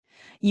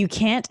You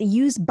can't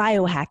use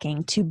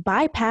biohacking to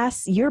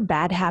bypass your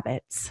bad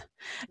habits.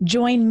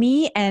 Join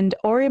me and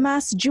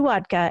Orimas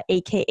Juadka,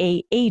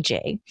 aka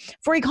AJ,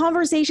 for a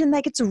conversation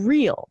that gets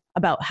real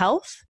about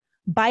health,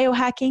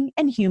 biohacking,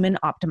 and human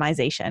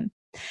optimization.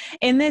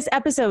 In this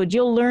episode,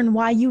 you'll learn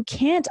why you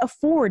can't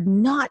afford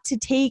not to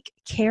take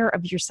care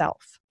of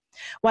yourself,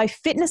 why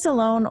fitness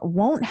alone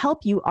won't help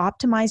you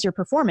optimize your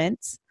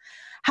performance,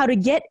 how to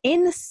get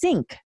in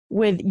sync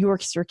with your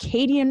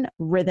circadian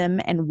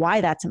rhythm and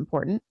why that's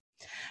important,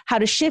 how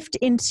to shift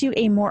into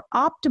a more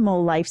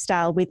optimal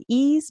lifestyle with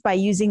ease by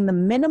using the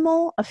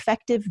minimal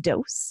effective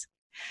dose,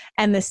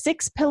 and the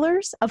 6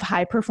 pillars of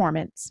high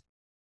performance.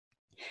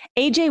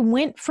 AJ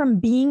went from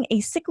being a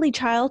sickly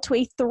child to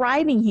a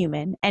thriving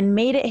human and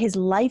made it his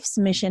life's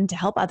mission to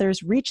help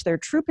others reach their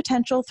true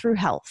potential through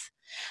health.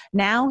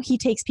 Now he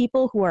takes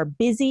people who are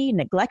busy,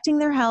 neglecting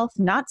their health,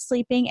 not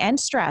sleeping, and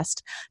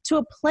stressed to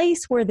a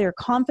place where they're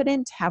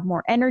confident, have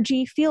more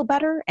energy, feel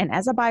better, and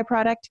as a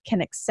byproduct,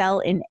 can excel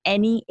in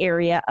any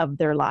area of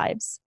their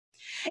lives.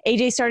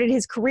 AJ started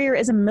his career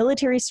as a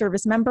military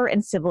service member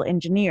and civil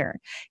engineer.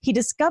 He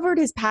discovered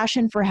his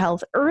passion for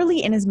health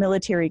early in his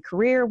military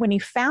career when he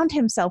found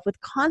himself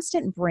with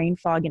constant brain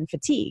fog and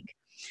fatigue.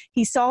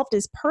 He solved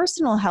his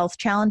personal health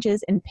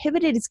challenges and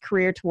pivoted his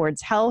career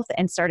towards health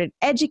and started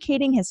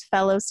educating his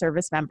fellow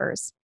service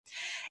members.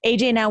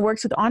 AJ now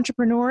works with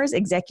entrepreneurs,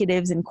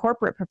 executives, and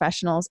corporate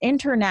professionals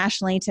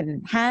internationally to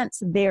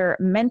enhance their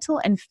mental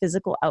and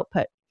physical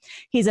output.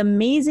 He's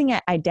amazing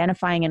at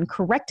identifying and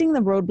correcting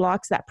the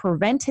roadblocks that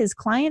prevent his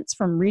clients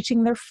from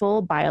reaching their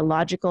full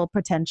biological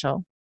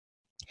potential.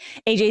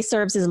 AJ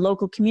serves his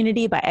local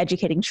community by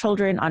educating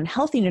children on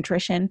healthy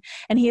nutrition,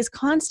 and he is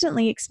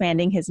constantly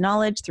expanding his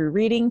knowledge through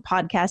reading,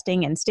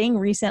 podcasting, and staying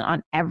recent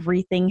on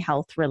everything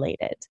health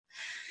related.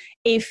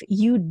 If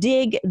you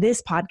dig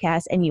this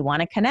podcast and you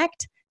want to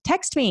connect,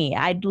 text me.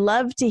 I'd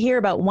love to hear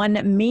about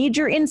one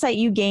major insight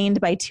you gained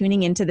by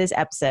tuning into this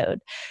episode.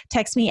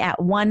 Text me at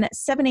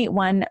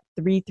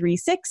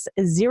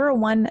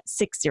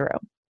 1-781-336-0160.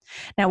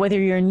 Now, whether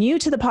you're new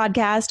to the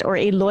podcast or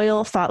a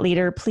loyal thought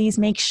leader, please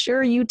make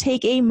sure you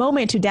take a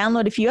moment to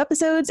download a few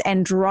episodes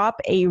and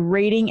drop a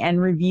rating and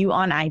review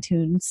on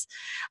iTunes.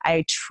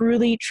 I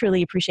truly,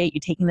 truly appreciate you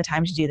taking the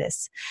time to do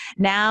this.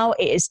 Now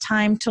it is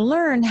time to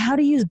learn how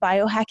to use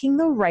biohacking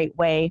the right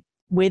way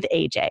with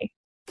AJ.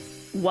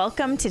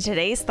 Welcome to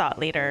today's Thought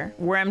Leader,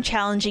 where I'm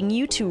challenging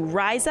you to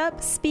rise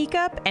up, speak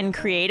up, and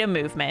create a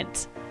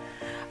movement.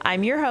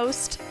 I'm your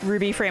host,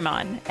 Ruby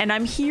Fremon, and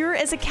I'm here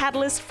as a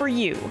catalyst for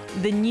you,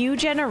 the new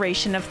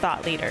generation of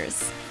thought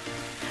leaders.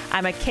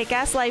 I'm a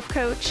kick-ass life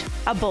coach,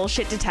 a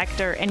bullshit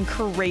detector, and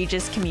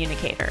courageous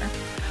communicator.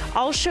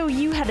 I'll show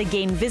you how to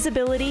gain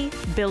visibility,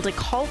 build a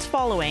cult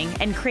following,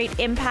 and create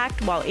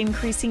impact while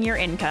increasing your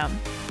income.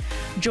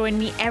 Join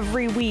me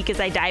every week as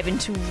I dive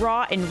into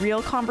raw and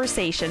real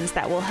conversations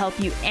that will help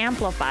you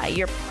amplify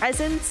your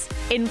presence,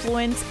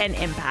 influence, and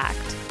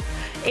impact.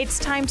 It's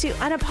time to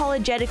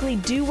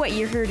unapologetically do what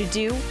you're here to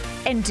do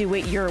and do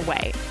it your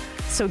way.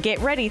 So get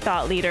ready,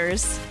 thought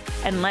leaders,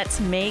 and let's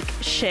make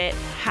shit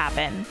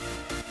happen.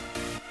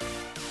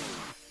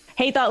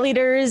 Hey, thought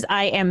leaders,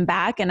 I am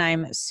back and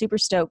I'm super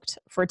stoked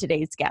for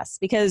today's guest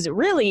because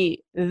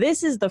really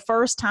this is the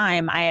first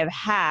time I have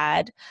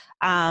had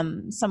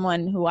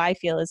someone who I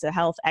feel is a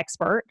health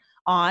expert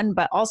on,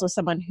 but also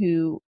someone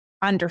who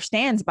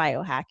understands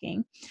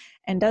biohacking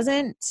and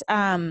doesn't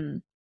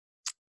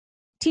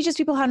teaches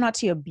people how not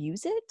to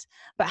abuse it,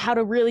 but how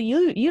to really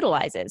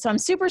utilize it. So I'm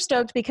super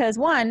stoked because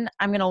 1,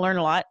 I'm going to learn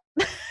a lot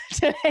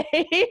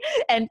today,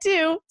 and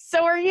 2,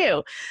 so are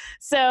you.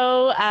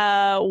 So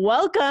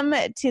welcome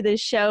to the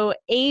show,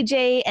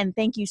 AJ, and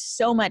thank you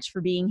so much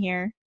for being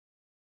here.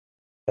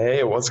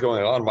 Hey, what's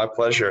going on? My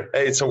pleasure.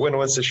 Hey, it's a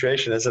win-win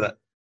situation, isn't it?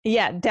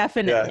 Yeah,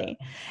 definitely.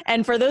 Yeah.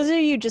 And for those of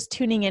you just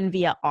tuning in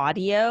via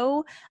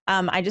audio,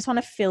 I just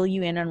want to fill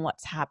you in on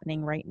what's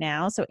happening right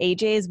now. So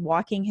AJ is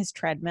walking his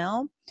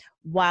treadmill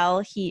while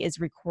he is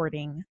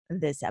recording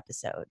this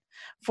episode.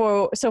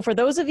 For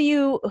those of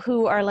you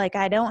who are like,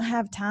 I don't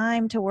have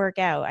time to work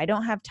out, I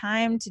don't have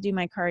time to do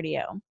my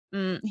cardio,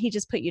 he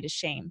just put you to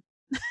shame.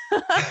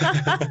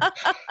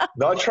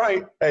 Not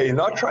trying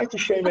to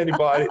shame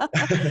anybody.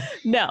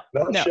 Not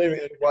shaming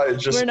anybody.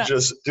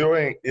 Just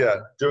doing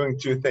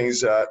 2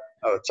 things at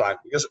a time.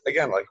 Because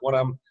again, like when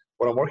I'm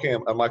working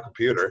on my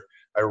computer,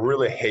 I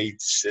really hate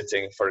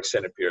sitting for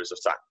extended periods of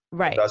time.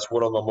 Right. That's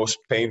one of the most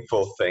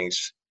painful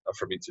things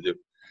for me to do.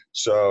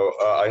 So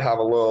I have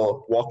a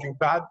little walking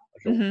pad,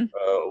 like a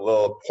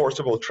little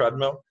portable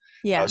treadmill.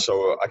 Yeah.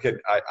 So I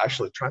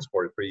actually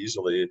transport it pretty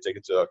easily, take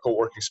it to a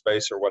co-working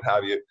space or what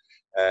have you.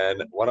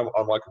 And when I'm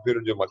on my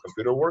computer doing my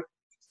computer work,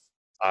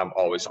 I'm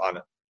always on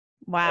it.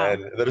 Wow.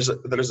 And there's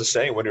a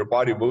saying, when your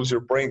body moves, your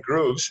brain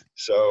grooves.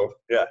 So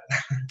yeah.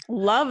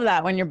 Love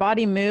that. When your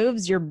body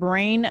moves, your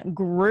brain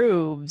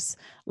grooves.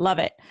 Love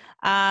it.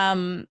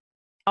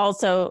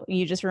 Also,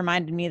 you just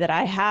reminded me that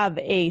I have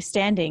a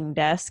standing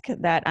desk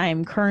that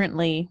I'm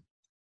currently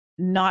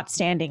not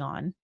standing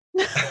on.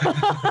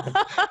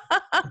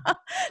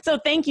 So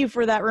thank you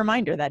for that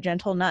reminder, that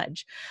gentle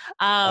nudge.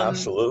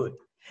 Absolutely.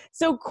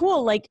 So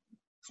cool. Like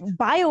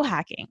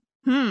biohacking.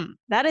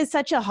 That is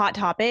such a hot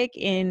topic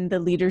in the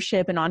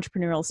leadership and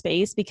entrepreneurial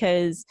space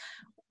because,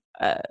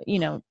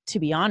 to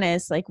be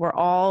honest, like we're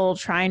all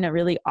trying to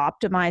really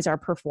optimize our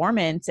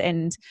performance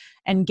and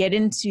get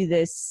into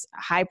this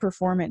high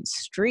performance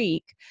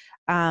streak.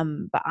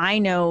 But I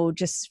know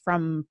just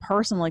from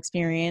personal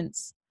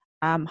experience,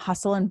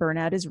 hustle and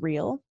burnout is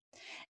real.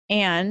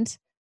 And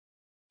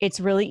it's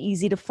really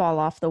easy to fall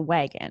off the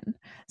wagon.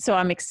 So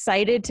I'm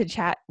excited to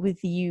chat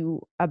with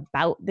you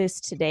about this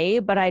today,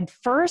 but I'd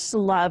first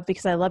love,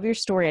 because I love your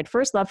story, I'd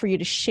first love for you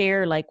to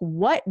share like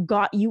what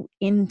got you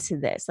into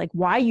this? Like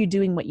why are you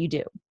doing what you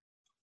do?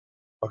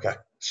 Okay.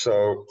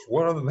 So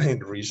one of the main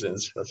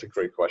reasons, that's a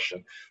great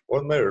question.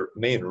 One of the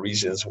main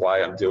reasons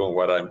why I'm doing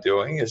what I'm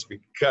doing is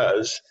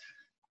because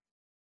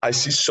I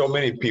see so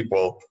many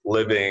people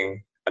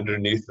living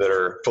underneath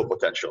their full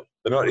potential.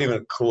 They're not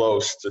even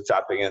close to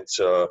tapping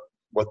into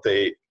what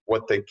they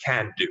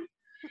can do.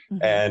 Mm-hmm.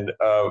 And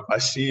I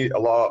see a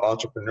lot of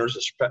entrepreneurs,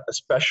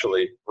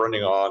 especially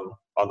running on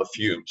the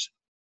fumes,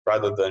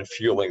 rather than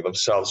fueling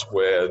themselves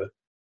with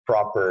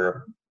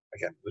proper,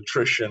 again,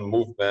 nutrition,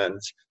 movement,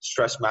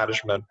 stress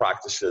management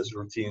practices,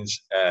 routines,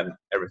 and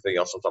everything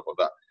else on top of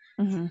that.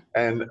 Mm-hmm.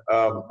 And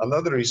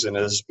another reason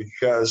is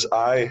because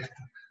I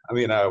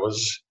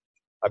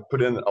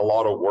put in a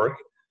lot of work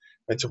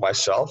into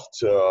myself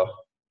to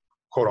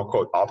quote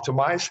unquote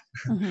optimize.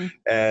 Mm-hmm.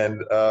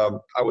 And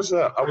I was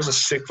a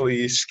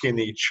sickly,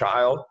 skinny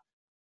child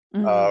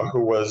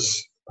who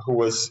was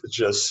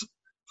just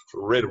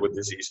rid with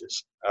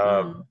diseases.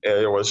 I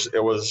was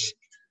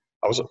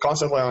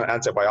constantly on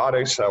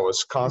antibiotics. I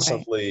was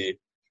constantly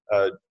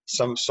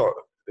some sort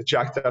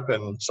jacked up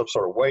in some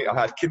sort of weight. I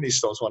had kidney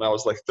stones when I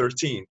was like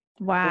 13.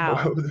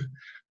 Wow.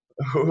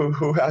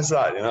 Who has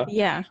that,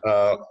 Yeah.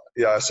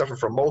 I suffered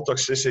from mold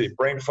toxicity,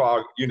 brain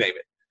fog, you name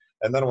it.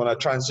 And then when I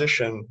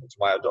transitioned into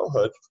my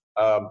adulthood,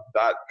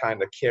 that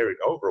kind of carried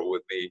over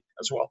with me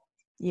as well.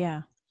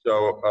 Yeah.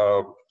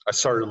 So I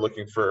started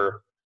looking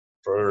for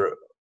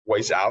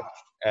ways out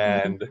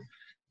and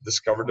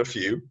discovered a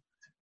few.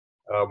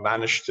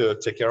 Managed to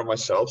take care of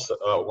myself. So,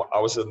 I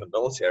was in the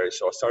military,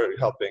 so I started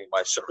helping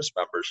my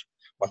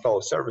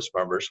fellow service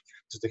members,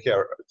 to take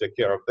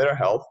care of their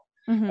health,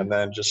 and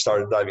then just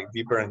started diving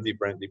deeper and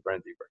deeper and deeper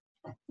and deeper.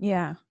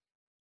 Yeah.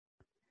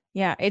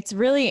 Yeah, it's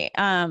really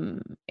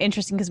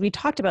interesting because we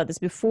talked about this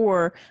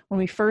before when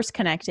we first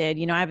connected.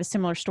 I have a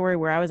similar story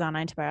where I was on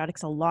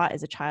antibiotics a lot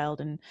as a child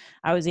and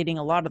I was eating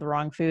a lot of the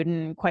wrong food.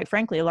 And quite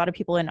frankly, a lot of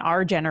people in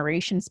our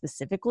generation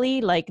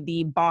specifically, like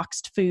the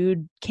boxed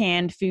food,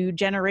 canned food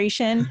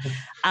generation,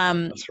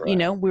 That's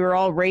right. We were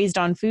all raised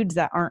on foods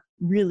that aren't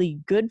really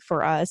good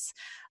for us.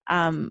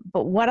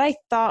 But what I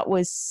thought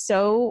was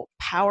so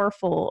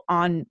powerful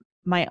on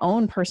my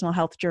own personal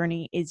health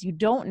journey is you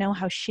don't know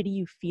how shitty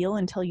you feel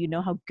until you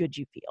know how good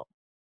you feel.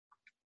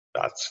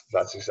 That's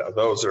exactly,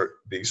 those are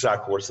the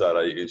exact words that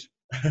I use.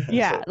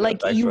 Yeah. So,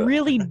 like you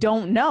really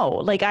don't know.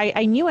 Like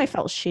I knew I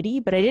felt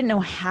shitty, but I didn't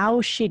know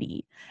how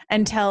shitty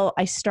until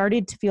I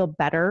started to feel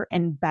better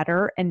and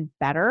better and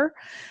better.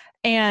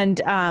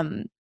 And,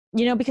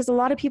 because a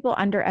lot of people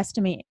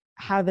underestimate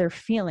how they're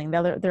feeling.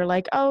 They're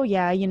like, oh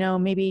yeah,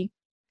 maybe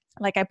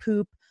like I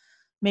poop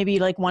maybe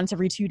like once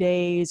every 2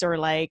 days, or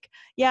like,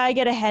 yeah, I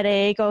get a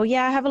headache. Oh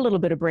yeah, I have a little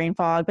bit of brain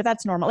fog, but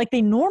that's normal. Like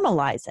they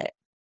normalize it.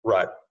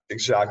 Right.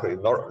 Exactly.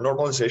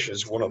 Normalization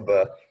is one of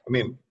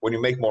when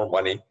you make more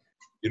money,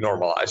 you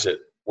normalize it.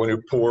 When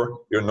you're poor,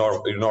 you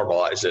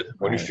normalize it.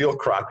 When you feel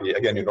crappy,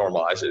 again, you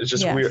normalize it. It's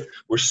just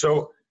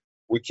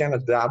we can't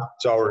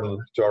adapt to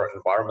our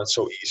environment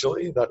so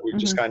easily that we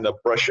just kind of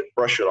brush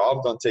it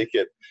off, don't take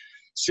it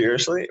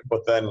seriously.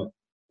 But then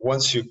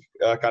once you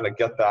kind of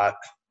get that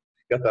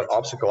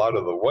obstacle out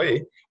of the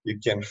way, you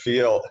can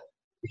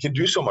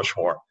do so much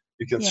more.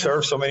 You can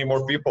serve so many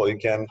more people. You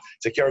can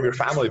take care of your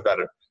family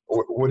better.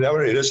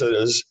 Whatever it is that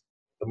is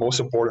the most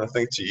important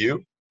thing to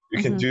you,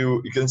 you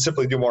can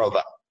simply do more of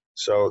that.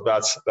 So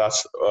that's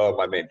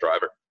my main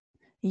driver.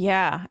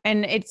 Yeah.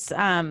 And it's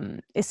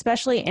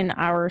especially in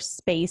our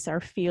space, our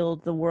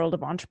field, the world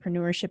of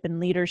entrepreneurship and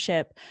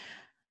leadership,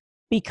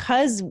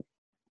 because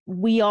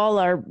we all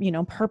are,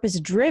 purpose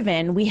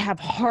driven. We have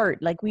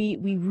heart. Like we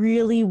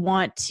really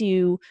want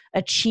to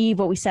achieve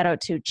what we set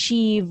out to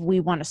achieve.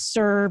 We want to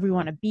serve, we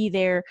want to be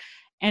there.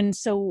 And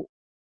so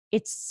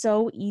it's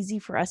so easy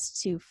for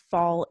us to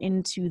fall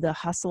into the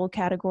hustle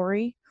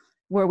category,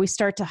 where we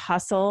start to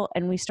hustle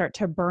and we start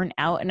to burn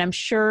out. And I'm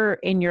sure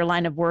in your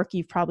line of work,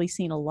 you've probably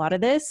seen a lot of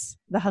this,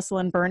 the hustle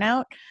and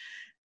burnout.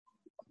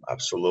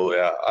 Absolutely.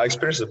 I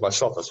experienced it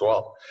myself as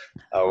well.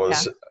 I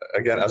was,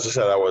 again, as I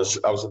said, I was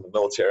in the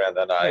military, and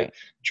then I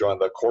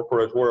joined the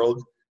corporate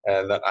world,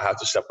 and then I had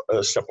to step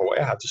away.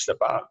 I had to step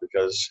out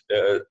because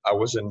I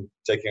wasn't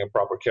taking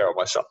proper care of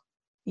myself.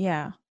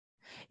 Yeah.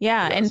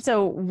 Yeah. Yes. And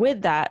so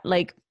with that,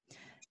 like,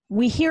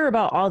 we hear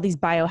about all these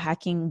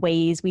biohacking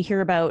ways. We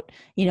hear about,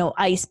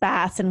 ice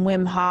baths and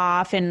Wim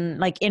Hof and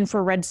like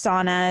infrared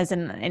saunas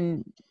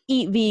and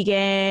eat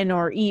vegan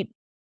or eat,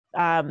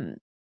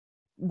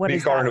 what Be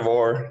is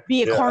carnivore. that?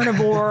 Be a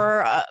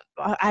carnivore.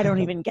 I don't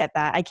even get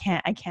that. I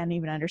can't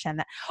even understand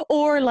that.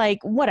 Or like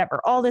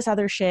whatever, all this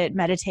other shit,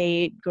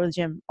 meditate, go to the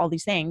gym, all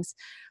these things.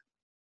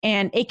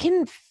 And it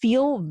can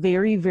feel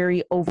very,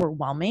 very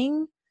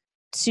overwhelming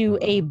to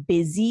a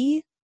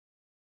busy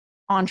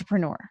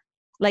entrepreneur.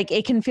 Like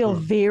it can feel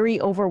very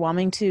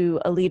overwhelming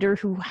to a leader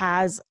who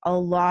has a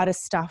lot of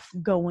stuff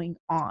going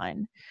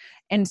on.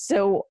 And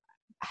so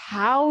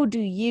how do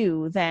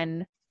you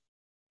then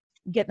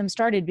get them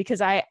started?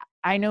 Because I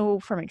know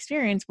from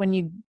experience, when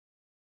you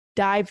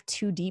dive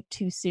too deep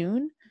too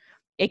soon,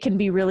 it can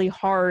be really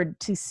hard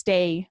to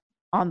stay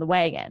on the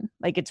wagon.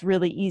 Like it's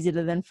really easy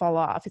to then fall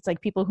off. It's like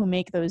people who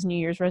make those New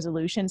Year's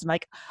resolutions,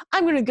 like,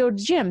 I'm going to go to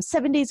the gym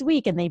 7 days a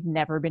week, and they've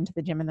never been to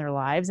the gym in their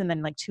lives. And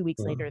then like 2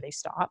 weeks later, they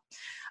stop.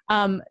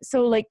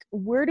 So like,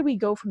 where do we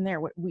go from there?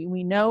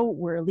 We know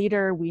we're a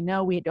leader. We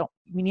know we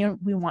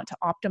want to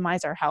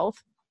optimize our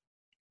health,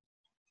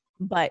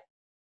 but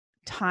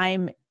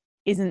time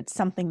isn't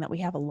something that we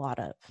have a lot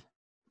of.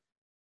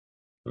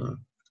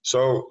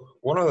 So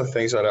one of the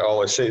things that I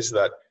always say is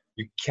that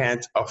you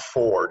can't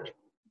afford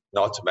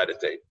not to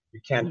meditate.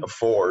 You can't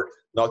afford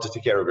not to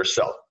take care of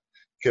yourself.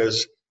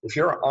 Because if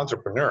you're an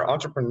entrepreneur,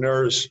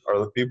 entrepreneurs are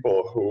the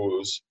people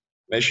whose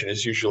mission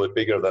is usually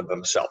bigger than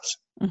themselves.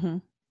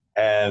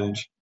 And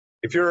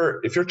if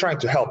you're trying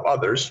to help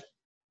others,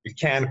 you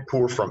can't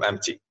pour from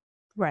empty.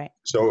 Right.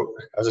 So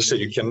as I said,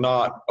 you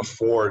cannot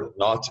afford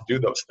not to do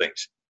those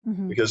things,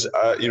 because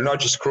you're not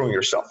just screwing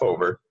yourself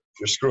over,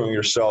 you're screwing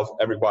yourself,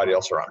 everybody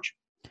else around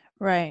you.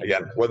 Right.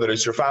 Again, whether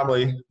it's your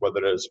family,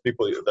 whether it's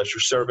people that you're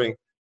serving,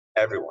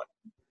 everyone.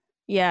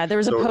 Yeah, there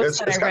was a post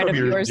that I read of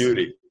yours.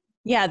 Duty.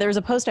 Yeah, there was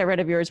a post I read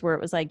of yours where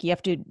it was like, you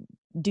have to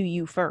do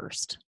you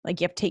first.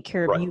 Like you have to take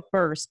care of you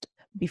first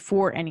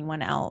before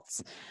anyone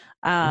else.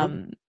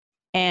 And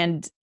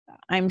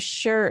I'm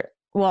sure,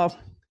 well,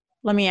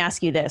 let me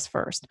ask you this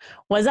first.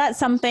 Was that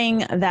something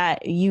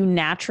that you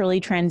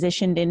naturally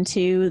transitioned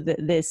into,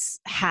 this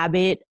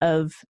habit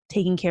of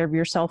taking care of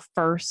yourself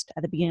first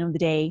at the beginning of the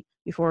day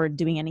before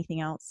doing anything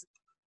else?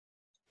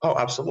 Oh,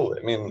 absolutely.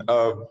 I mean,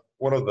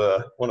 one of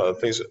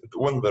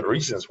the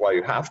reasons why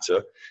you have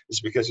to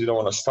is because you don't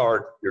want to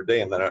start your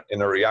day in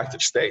a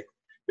reactive state.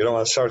 You don't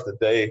want to start the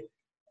day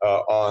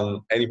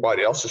on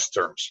anybody else's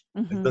terms.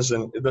 It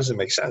doesn't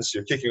make sense.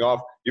 You're kicking off.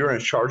 You're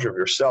in charge of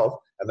yourself,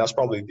 and that's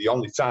probably the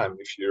only time.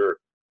 If you're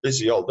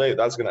busy all day,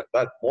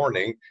 that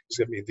morning is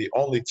gonna be the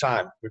only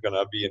time you're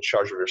gonna be in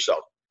charge of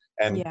yourself.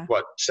 And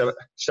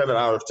seven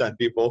out of 10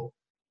 people,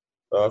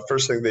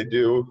 first thing they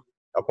do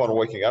upon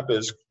waking up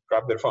is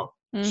grab their phone.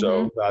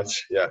 So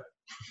that's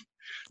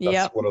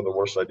one of the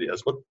worst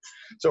ideas. But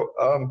so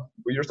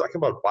when you're talking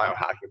about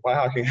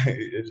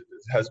biohacking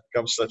has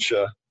become such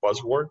a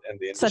buzzword in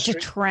the industry. Such a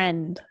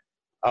trend.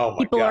 Oh my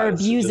People God, are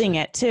abusing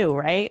it too,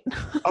 right?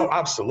 Oh,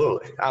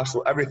 absolutely.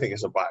 Everything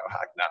is a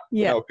biohack now.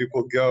 Yeah. You know,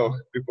 people go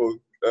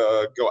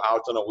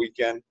out on a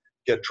weekend,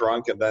 get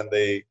drunk, and then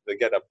they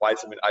get a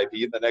vitamin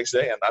IV the next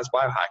day, and that's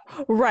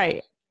biohacking.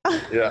 Right.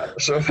 Yeah,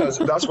 so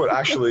that's what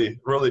actually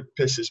really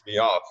pisses me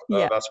off.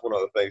 That's one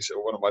of the things,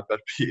 one of my pet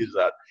peeves,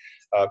 that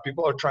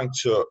people are trying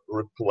to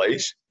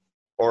replace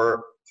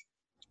or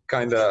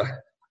kind of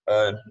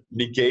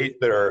negate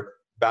their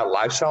bad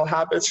lifestyle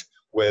habits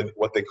with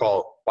what they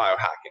call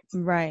biohacking.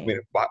 Right. I mean,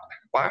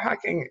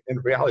 biohacking in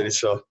reality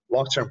is a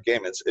long-term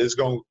game. It's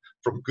going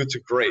from good to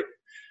great.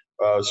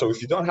 So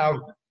if you don't have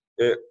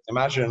it,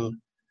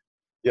 imagine,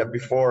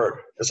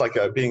 before, it's like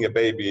being a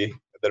baby.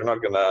 They're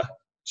not gonna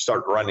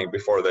start running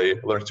before they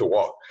learn to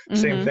walk.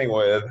 Same thing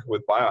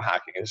with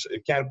biohacking. Is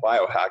you can't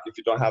biohack if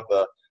you don't have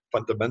the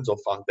fundamental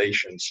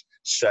foundations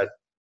set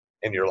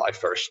in your life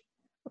first.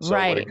 So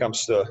when it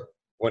comes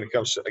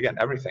to again,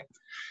 everything.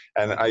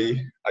 And I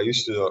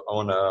used to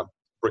own a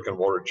brick and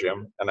mortar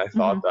gym, and I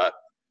thought that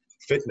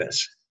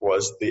fitness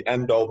was the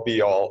end all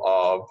be all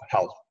of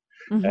health.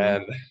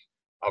 And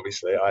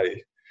obviously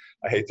I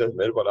hate to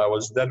admit it, but I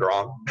was dead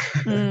wrong.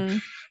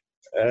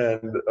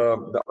 And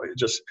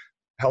just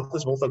health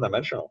is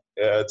multidimensional.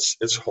 It's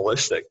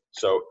holistic.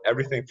 So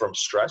everything from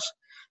stress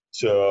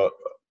to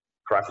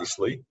crappy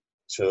sleep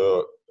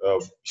to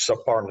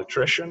subpar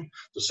nutrition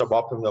to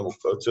suboptimal,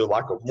 to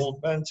lack of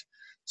movement,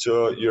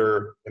 to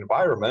your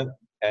environment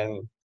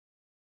and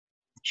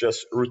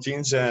just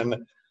routines and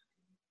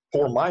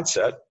poor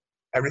mindset,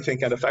 everything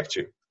can affect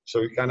you.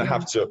 So you kind of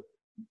have to,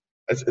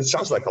 it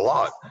sounds like a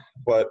lot,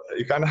 but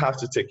you kind of have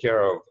to take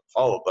care of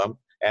all of them.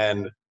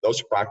 And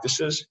those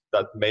practices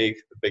that make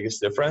the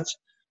biggest difference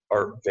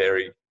are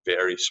very,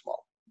 very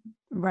small.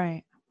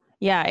 Right.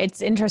 Yeah.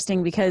 It's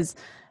interesting because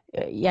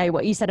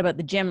what you said about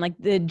the gym, like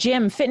the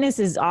gym, fitness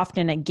is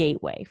often a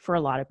gateway for a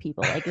lot of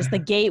people. Like it's the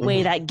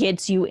gateway that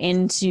gets you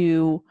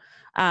into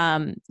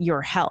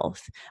your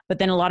health. But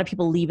then a lot of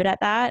people leave it at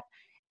that.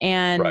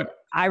 And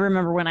I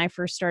remember when I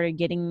first started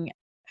getting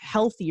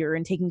healthier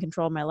and taking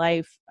control of my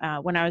life,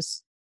 when I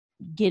was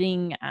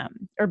getting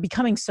or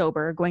becoming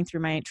sober, going through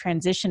my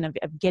transition of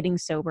getting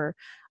sober,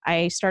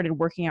 I started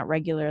working out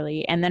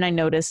regularly. And then I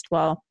noticed,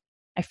 well,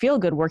 I I feel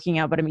good working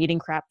out, but I'm eating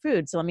crap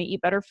food. So let me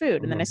eat better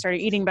food. And then I started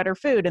eating better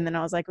food. And then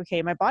I was like,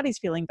 okay, my body's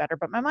feeling better,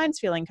 but my mind's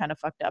feeling kind of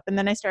fucked up. And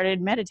then I started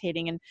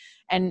meditating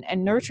and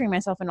nurturing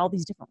myself in all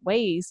these different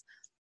ways.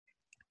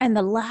 And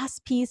the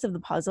last piece of the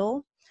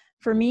puzzle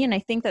for me, and I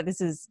think that this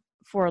is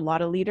for a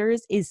lot of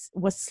leaders,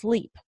 was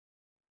sleep.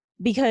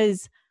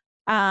 Because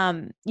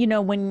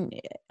when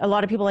a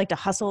lot of people like to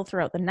hustle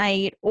throughout the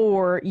night,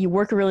 or you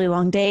work a really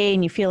long day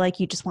and you feel like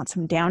you just want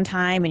some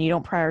downtime and you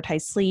don't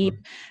prioritize sleep.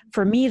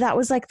 For me, that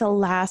was like the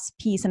last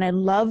piece. And I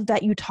love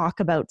that you talk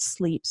about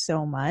sleep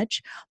so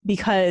much,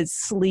 because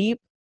sleep,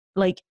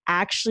 like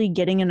actually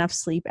getting enough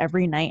sleep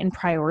every night and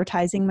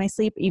prioritizing my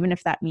sleep, even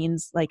if that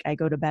means like I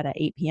go to bed at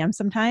 8 p.m.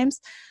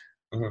 sometimes,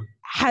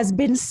 has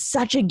been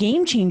such a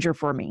game changer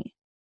for me.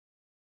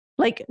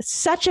 Like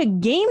such a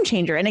game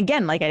changer. And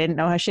again, like I didn't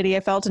know how shitty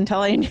I felt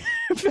until I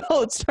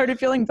started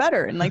feeling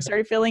better and like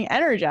started feeling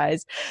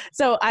energized.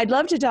 So I'd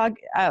love to talk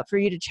for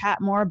you to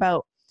chat more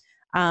about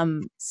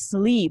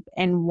sleep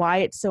and why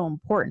it's so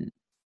important.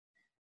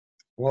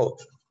 Well,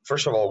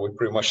 first of all, we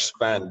pretty much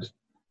spend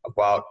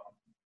about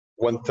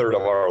 1/3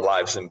 of our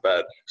lives in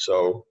bed.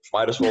 So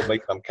might as well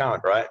make them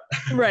count, right?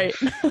 Right.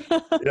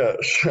 Yeah.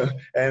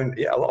 And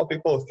yeah, a lot of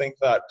people think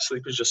that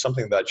sleep is just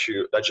something that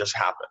just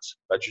happens,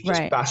 that you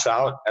just pass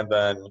out and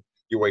then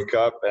you wake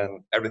up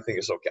and everything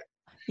is okay.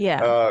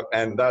 Yeah.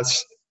 And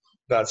that's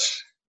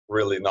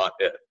really not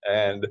it.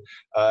 And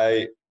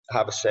I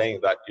have a saying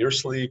that your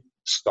sleep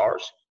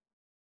starts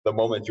the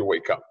moment you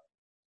wake up.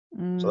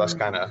 So that's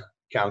kind of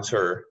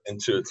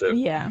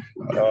counterintuitive. Yeah.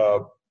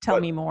 Tell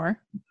me more.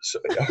 So,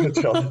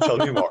 tell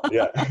me more.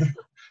 Yeah.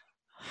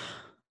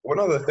 One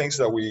of the things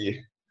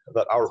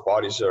that our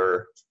bodies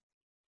are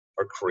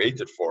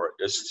created for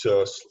is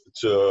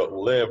to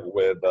live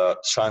with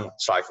sun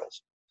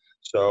cycles.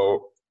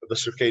 So the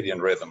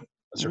circadian rhythm,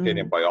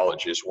 circadian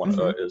biology is one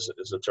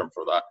is a term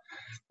for that.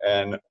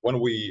 And when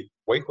we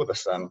wake with the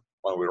sun,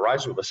 when we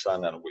rise with the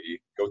sun, and we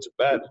go to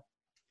bed,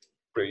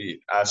 pretty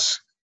as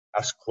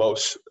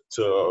close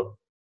to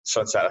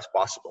sunset as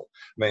possible.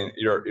 I mean,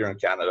 you're in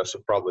Canada, so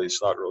probably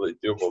it's not really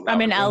doable now.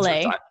 I'm in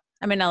LA.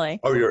 I'm in LA.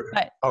 Oh, you're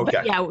okay.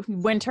 But yeah,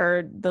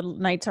 winter, the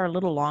nights are a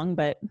little long,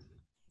 but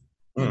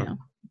you know.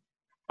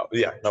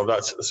 Yeah, no,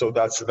 that's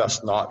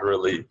not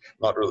really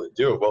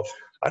doable.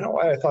 I know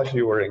why I thought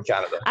you were in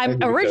Canada.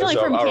 I'm originally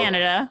from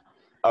Canada,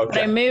 but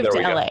I moved to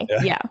LA.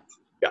 Yeah.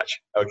 Gotcha.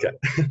 Okay.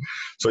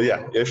 So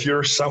yeah, if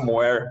you're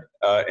somewhere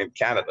in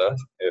Canada,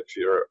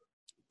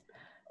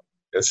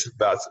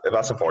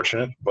 that's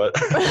unfortunate, but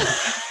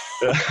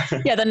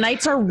yeah, the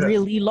nights are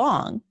really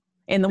long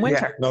in the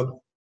winter. Yeah,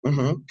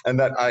 no, and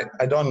that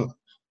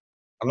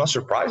I'm not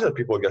surprised that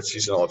people get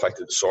seasonal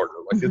affective disorder.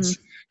 Like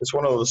it's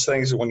one of those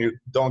things that when you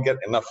don't get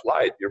enough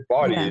light, your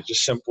body is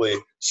just simply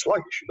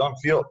sluggish. You don't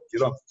feel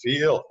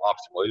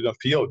optimal. You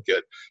don't feel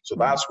good. So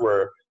that's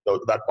where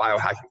that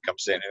biohacking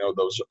comes in.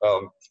 Those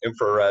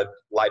infrared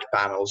light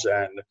panels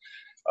and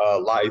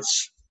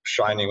lights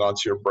shining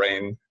onto your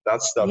brain.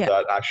 That's stuff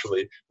that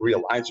actually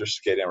realigns your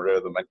circadian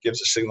rhythm and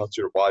gives a signal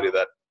to your body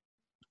that,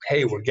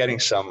 hey, we're getting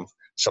some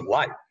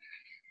light.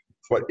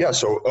 But yeah,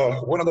 so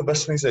one of the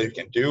best things that you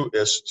can do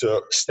is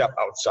to step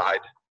outside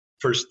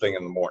first thing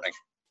in the morning.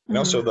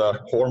 So the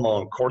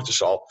hormone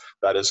cortisol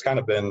that has kind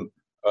of been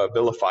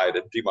vilified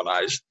and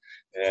demonized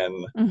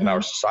in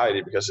our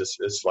society because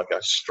it's like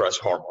a stress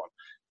hormone.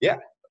 Yeah,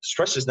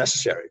 stress is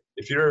necessary.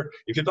 If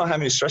you don't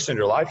have any stress in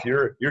your life,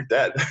 you're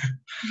dead.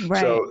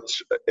 Right. So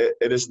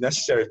it is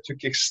necessary to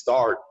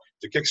kickstart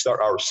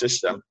our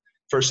system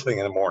first thing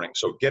in the morning.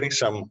 So getting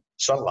some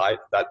sunlight,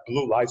 that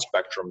blue light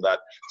spectrum that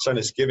sun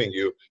is giving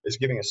you, is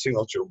giving a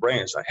signal to your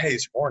brain. It's like, hey,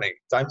 it's morning,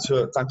 time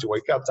to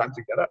wake up, time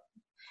to get up.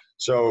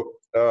 So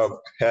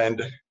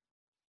and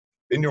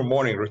in your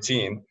morning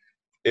routine,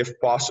 if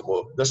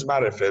possible, doesn't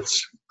matter if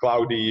it's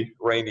cloudy,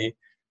 rainy,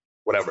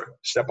 whatever,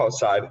 step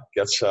outside,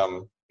 get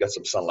some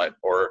sunlight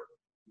or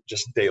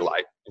just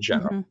daylight in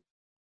general.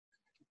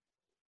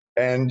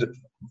 And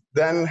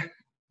then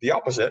the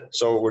opposite.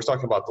 So we're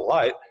talking about the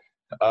light.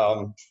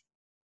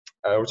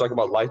 We're talking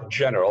about light in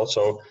general.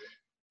 So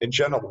in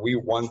general, we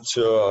want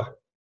to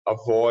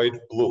avoid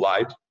blue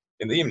light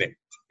in the evening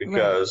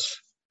because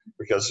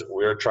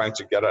we're trying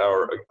to get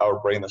our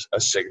brain a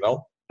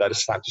signal that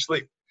it's time to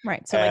sleep.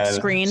 Right. So like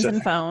screens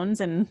and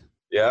phones and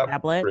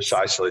tablets.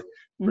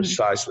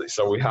 Precisely.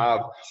 So we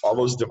have all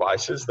those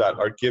devices that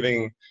are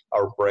giving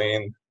our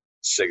brain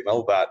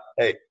signal that,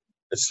 hey,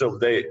 it's still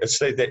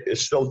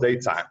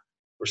daytime.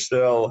 We're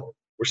still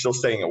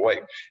staying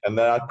awake, and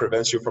that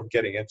prevents you from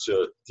getting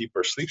into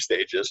deeper sleep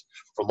stages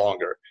for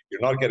longer. You're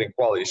not getting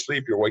quality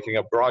sleep. You're waking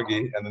up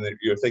groggy, and then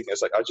you're thinking,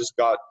 it's like, I just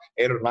got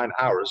 8 or 9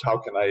 hours. How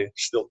can I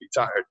still be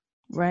tired?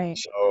 Right.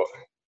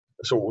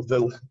 So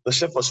the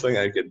simplest thing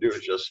that you can do is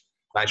just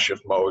night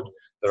shift mode.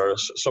 There are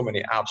so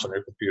many apps on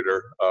your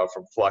computer,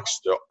 from Flex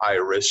to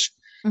Iris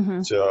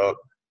to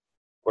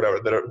whatever.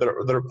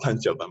 There are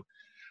plenty of them.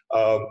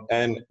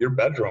 And your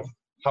bedroom.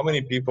 How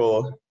many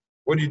people?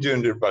 What do you do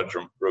in your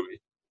bedroom, Ruby?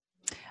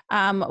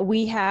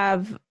 We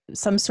have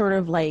some sort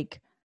of like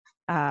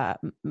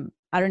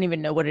I don't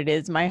even know what it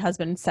is. My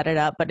husband set it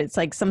up, but it's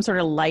like some sort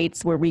of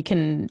lights where we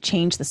can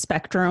change the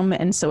spectrum.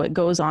 And so it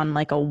goes on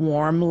like a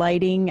warm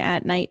lighting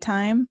at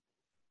nighttime.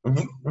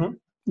 Mm-hmm, mm-hmm.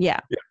 Yeah.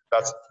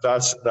 Yeah,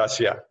 that's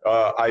yeah.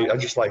 I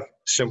just like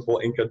simple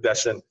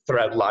incandescent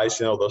thread lights,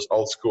 those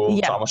old school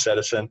Yeah. Thomas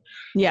Edison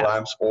Yeah.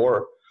 lamps,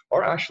 or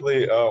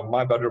actually,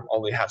 my bedroom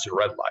only has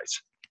red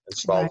lights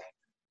installed. Right.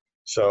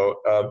 So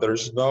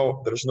there's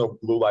no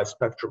blue light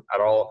spectrum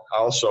at all. I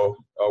also,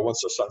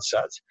 once the sun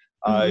sets,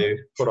 I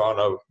put on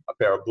a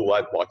pair of blue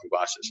light blocking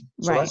glasses.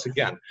 So that's,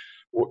 again,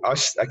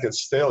 I can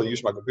still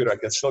use my computer. I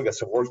can still get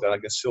some work done. I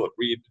can still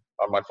read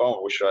on my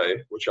phone, which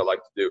I like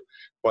to do.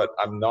 But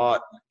I'm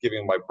not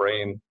giving my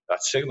brain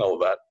that signal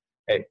that,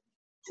 hey,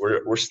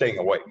 we're staying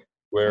awake,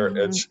 where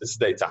it's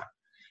daytime.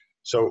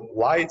 So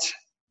light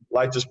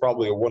is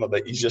probably one of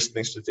the easiest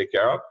things to take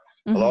care of.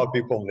 A lot of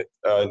people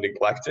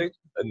neglect it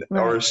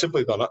or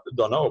simply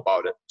don't know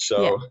about it.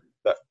 So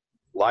that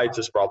light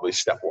is probably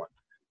step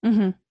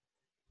one.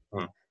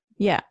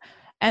 Yeah.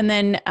 And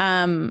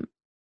then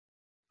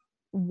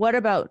what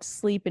about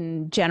sleep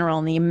in general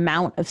and the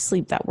amount of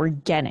sleep that we're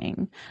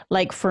getting?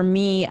 Like for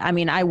me, I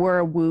mean, I wear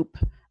a Whoop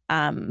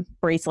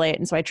bracelet,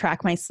 and so I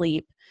track my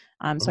sleep.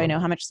 So I know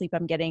how much sleep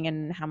I'm getting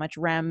and how much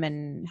REM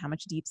and how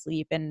much deep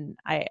sleep. And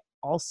I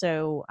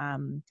also,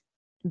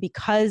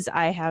 because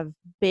I have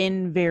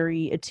been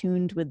very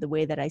attuned with the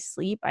way that I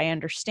sleep, I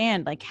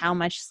understand like how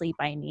much sleep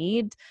I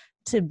need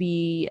to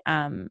be,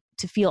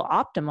 to feel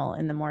optimal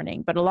in the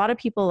morning. But a lot of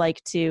people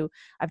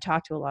I've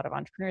talked to a lot of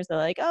entrepreneurs. They're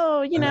like,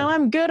 oh,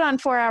 I'm good on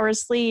 4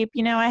 hours sleep.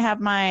 I have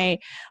my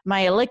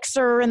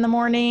elixir in the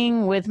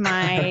morning with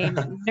my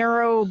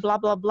neuro blah,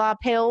 blah, blah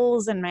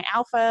pills and my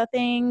alpha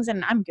things,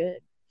 and I'm good.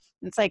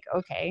 And it's like,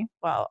 okay,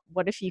 well,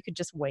 what if you could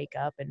just wake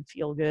up and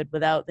feel good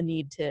without the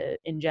need to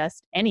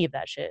ingest any of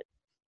that shit?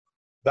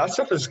 That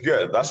stuff is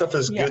good. That stuff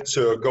is good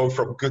to go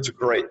from good to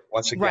great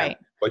once again. Right.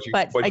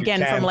 But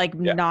again, from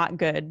not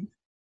good.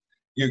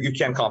 You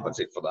can't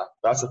compensate for that.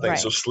 That's the thing. Right.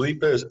 So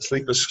sleep is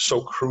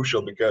so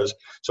crucial because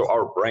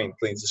our brain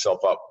cleans itself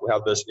up. We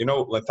have this,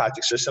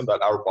 lymphatic system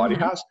that our body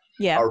has.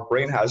 Yeah. Our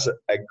brain has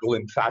a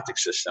lymphatic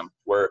system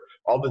where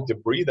all the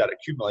debris that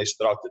accumulates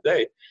throughout the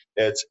day,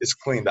 it's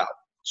cleaned out.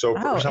 So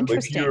for example,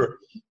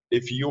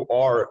 if you're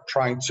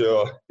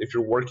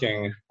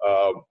working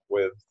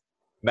with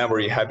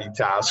memory heavy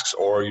tasks,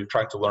 or you're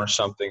trying to learn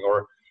something,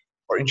 or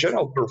in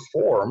general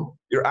perform,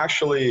 you're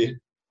actually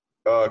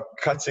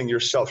cutting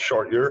yourself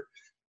short. You're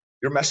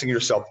messing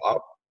yourself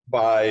up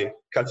by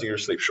cutting your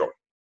sleep short.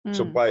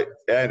 So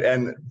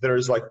and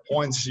there's like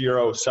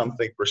 0.0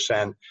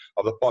 something%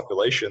 of the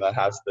population that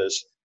has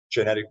this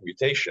genetic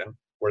mutation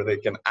where they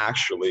can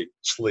actually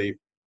sleep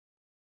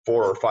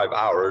 4 or 5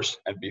 hours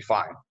and be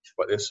fine,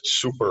 but it's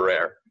super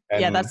rare.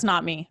 And that's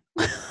not me.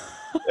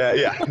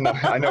 No,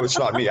 I know it's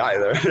not me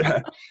either.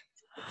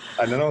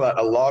 I know that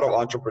a lot of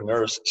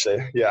entrepreneurs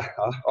say,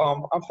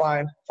 I'm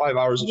fine, 5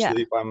 hours of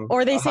sleep.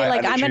 Or they say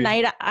like, I'm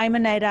a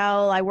night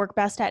owl. I work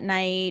best at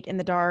night in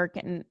the dark.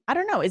 And I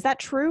don't know, is that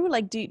true?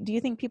 Like, do you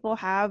think people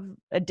have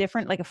a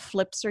different, like a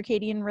flipped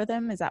circadian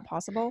rhythm? Is that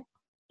possible?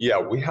 Yeah,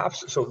 we have.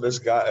 So this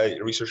guy,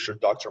 a researcher,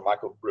 Dr.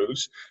 Michael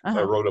Breus,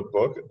 wrote a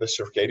book, The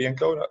Circadian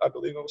Code, I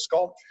believe it was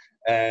called.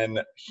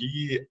 And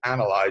he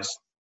analyzed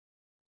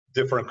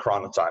different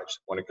chronotypes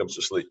when it comes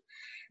to sleep.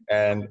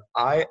 And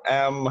I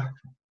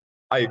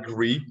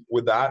agree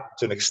with that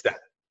to an extent.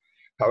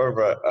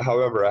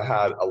 However, I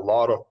had a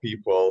lot of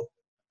people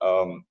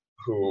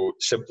who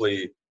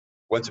simply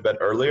went to bed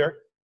earlier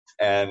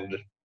and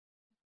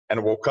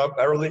woke up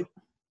early,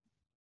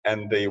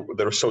 and they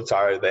were so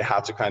tired they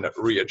had to kind of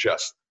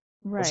readjust.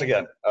 Right. Once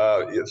again,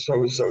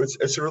 so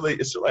it's really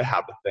a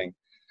habit thing.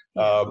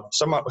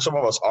 Some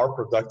of us are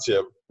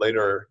productive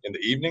later in the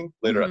evening,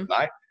 later at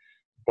night,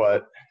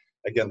 but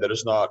again, there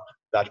is not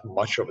that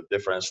much of a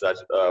difference that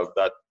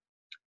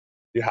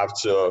you have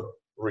to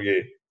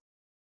realign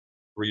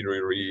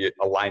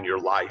your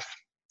life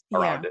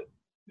around it,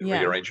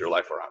 rearrange your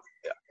life around it.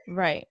 Yeah.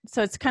 Right.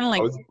 So it's kind of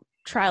like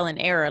trial and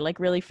error,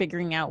 like really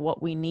figuring out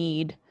what we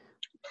need.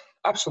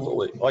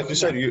 Absolutely. Like you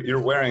said,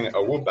 you're wearing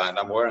a Whoop band.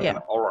 I'm wearing an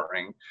Oura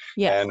ring.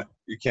 Yeah. And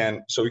you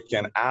can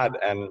add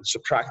and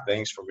subtract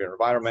things from your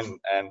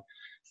environment and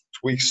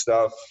tweak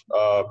stuff,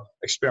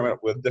 experiment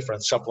with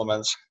different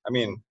supplements. I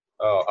mean,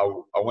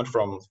 I went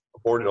from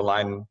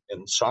borderline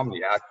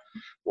insomniac,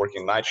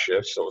 working night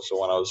shifts. So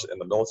when I was in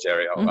the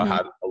military, I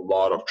had a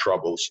lot of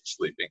troubles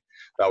sleeping.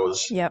 That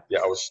was, I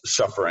was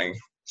suffering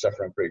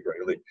pretty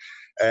greatly.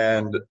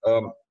 And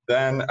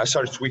then I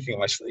started tweaking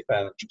my sleep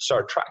and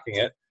started tracking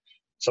it.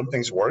 Some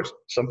things worked,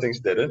 some things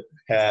didn't.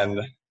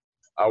 And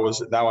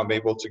now I'm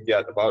able to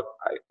get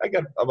I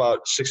get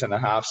about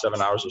 6.5,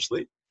 7 hours of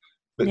sleep,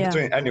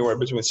 anywhere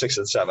between 6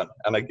 and 7.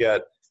 And I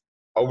get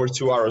over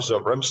 2 hours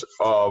of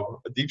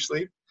deep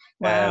sleep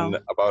and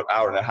about 1.5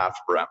 hours of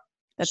REM.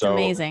 That's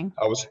amazing.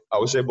 I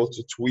was able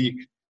to tweak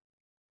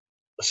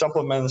the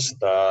supplements,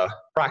 the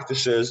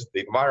practices,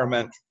 the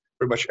environment,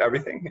 pretty much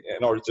everything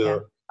in order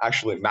to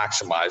actually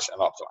maximize and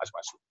optimize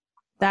my sleep.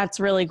 That's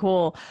really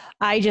cool.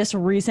 I just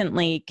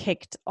recently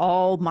kicked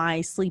all my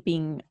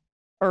sleeping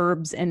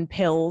herbs and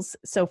pills.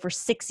 So for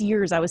 6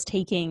 years, I was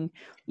taking,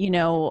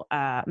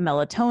 melatonin,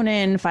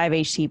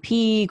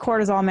 5-HTP,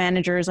 cortisol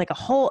managers, like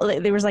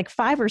there was like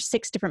 5 or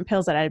 6 different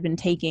pills that I had been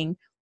taking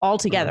all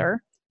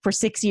together for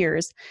 6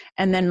 years.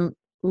 And then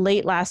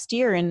late last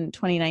year in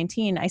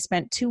 2019, I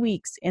spent 2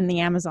 weeks in the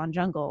Amazon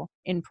jungle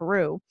in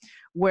Peru,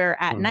 where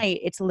at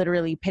night it's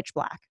literally pitch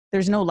black.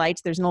 There's no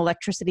lights, there's no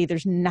electricity,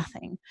 there's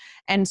nothing.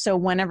 And so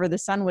whenever the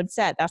sun would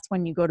set, that's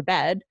when you go to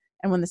bed.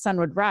 And when the sun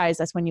would rise,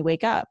 that's when you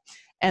wake up.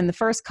 And the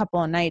first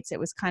couple of nights, it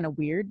was kind of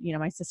weird.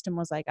 My system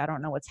was like, I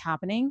don't know what's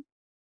happening,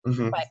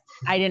 but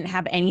I didn't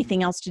have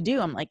anything else to do.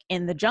 I'm like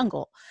in the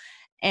jungle.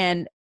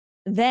 And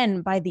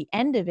then by the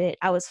end of it,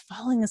 I was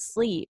falling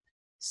asleep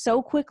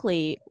so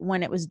quickly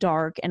when it was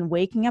dark and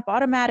waking up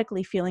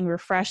automatically feeling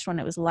refreshed when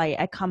it was light.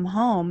 I come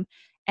home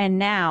and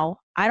now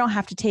I don't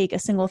have to take a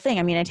single thing.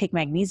 I mean, I take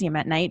magnesium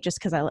at night just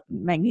because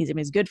magnesium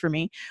is good for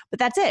me, but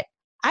that's it.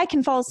 I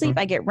can fall asleep.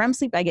 I get REM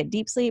sleep. I get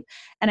deep sleep.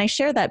 And I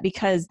share that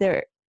because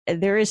there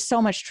is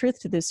so much truth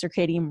to the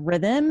circadian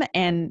rhythm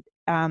and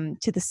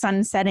to the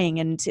sun setting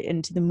and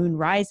to the moon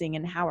rising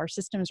and how our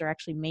systems are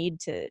actually made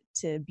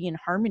to be in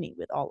harmony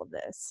with all of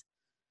this.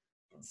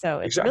 So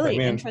it's really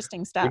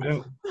interesting stuff.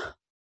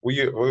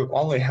 We've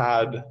only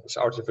had this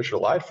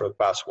artificial light for the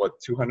past,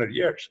 200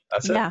 years.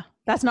 That's it. Yeah,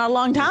 that's not a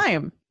long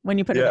time when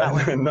you put it that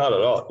way. Not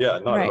at all. Yeah,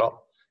 not at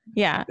all.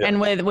 Yeah,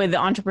 and with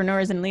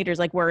entrepreneurs and leaders,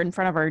 like we're in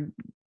front of our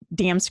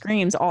damn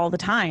screens all the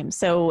time.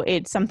 So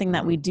it's something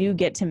that we do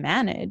get to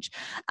manage.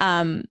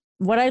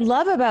 What I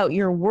love about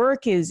your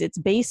work is it's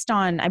based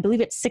on, I believe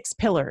it's 6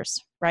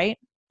 pillars, right?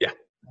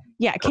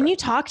 Yeah. Can you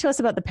talk to us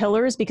about the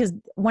pillars? Because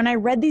when I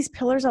read these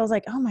pillars, I was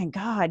like, oh my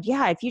God,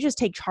 yeah, if you just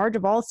take charge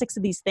of all 6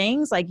 of these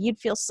things, like you'd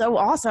feel so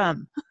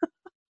awesome.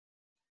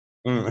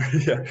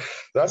 Yeah,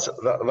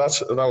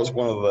 that was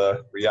one of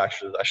the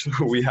reactions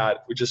actually we had.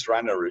 We just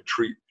ran a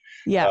retreat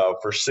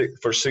for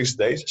 6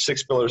 days,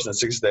 6 pillars in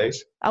 6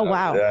 days. Oh,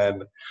 wow.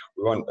 And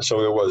so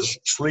it was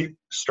sleep,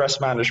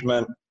 stress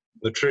management,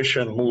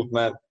 nutrition,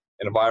 movement,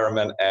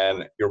 environment,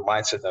 and your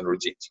mindset and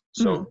routines.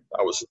 So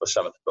that was the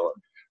 7th pillar.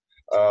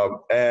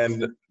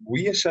 And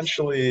we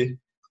essentially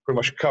pretty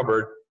much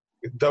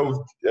dove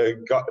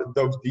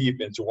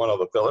deep into one of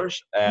the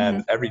pillars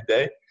and every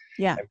day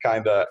and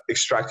kind of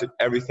extracted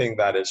everything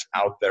that is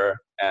out there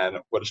and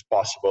what is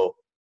possible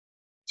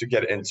to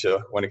get into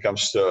when it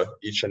comes to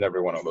each and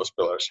every one of those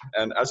pillars.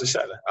 And as I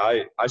said,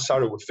 I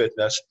started with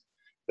fitness.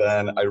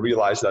 Then I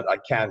realized that I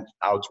can't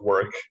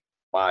outwork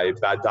my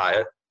bad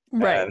diet.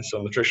 Right. And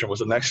so nutrition was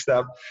the next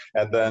step.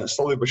 And then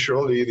slowly but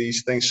surely,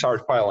 these things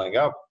started piling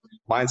up.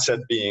 Mindset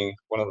being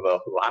one of the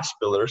last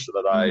pillars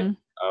that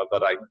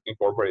I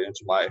incorporated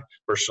into my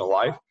personal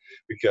life,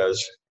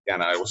 because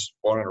again, I was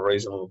born and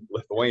raised in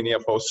Lithuania,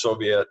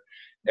 post-Soviet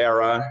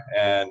era,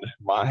 and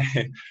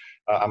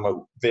I'm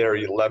a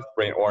very left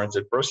brain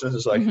oriented person.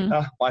 It's like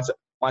mindset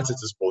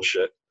is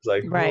bullshit. It's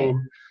like,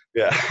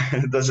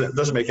 it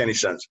doesn't make any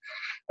sense.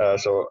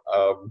 So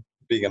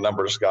being a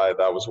numbers guy,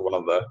 that was one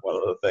of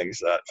the things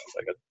that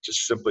I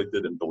just simply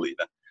didn't believe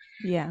in.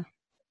 Yeah.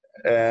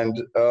 And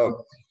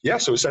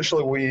so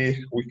essentially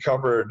we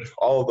covered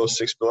all of those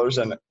 6 pillars,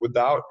 and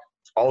without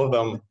all of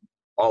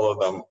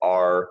them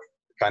are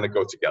kind of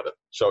go together.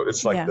 So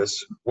it's like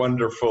this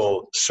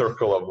wonderful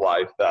circle of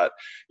life that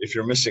if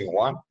you're missing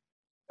one,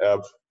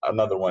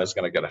 another one is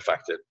going to get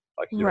affected.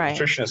 Like your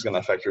nutrition is going to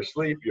affect your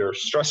sleep, your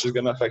stress is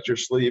going to affect your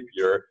sleep,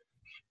 your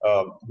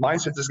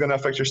mindset is going to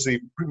affect your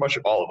sleep, pretty much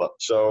all of them.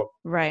 So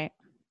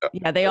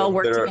they all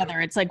work together.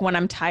 It's like when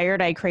I'm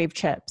tired, I crave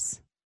chips.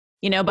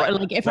 But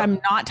like if I'm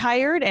not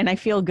tired and I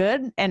feel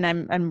good and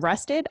I'm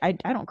rested, I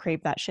don't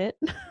crave that shit.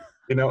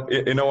 You know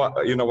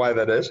why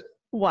that is?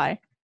 Why?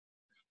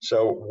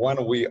 So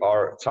when we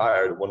are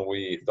tired, when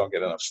we don't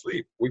get enough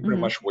sleep, we pretty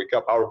much wake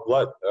up.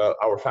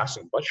 Our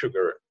fasting blood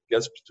sugar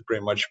gets to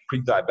pretty much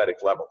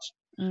pre-diabetic levels,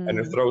 and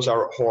it throws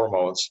our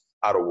hormones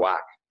out of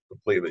whack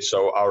completely.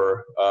 So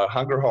our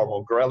hunger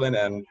hormone ghrelin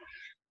and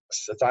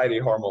satiety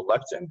hormone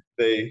leptin,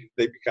 they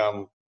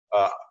become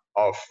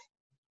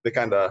they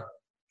kind of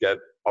get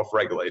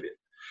off-regulated,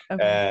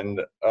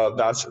 and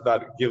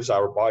that gives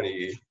our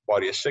body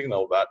a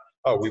signal that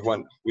we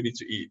need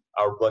to eat.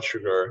 Our blood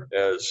sugar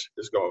is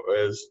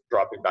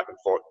dropping back and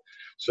forth.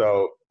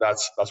 So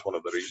that's one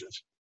of the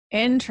reasons.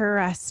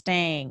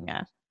 Interesting.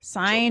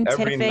 Scientific.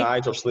 So every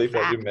night of sleep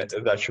that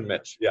you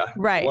miss. Yeah.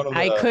 Right.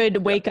 I could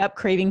wake up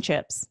craving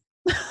chips.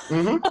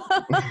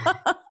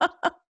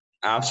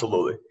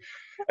 Absolutely.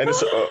 And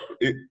it's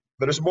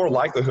there's more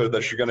likelihood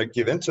that you're going to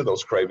give into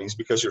those cravings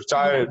because you're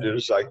tired. You're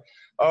just like,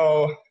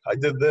 oh, I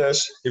did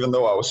this, even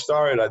though I was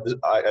tired,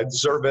 I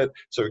deserve it.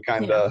 So you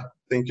kind of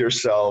think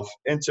yourself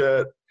into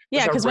it.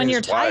 Yeah, because when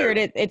you're tired,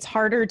 it's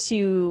harder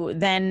to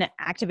then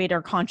activate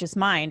our conscious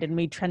mind, and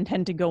we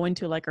tend to go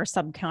into like our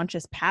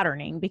subconscious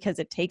patterning because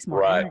it takes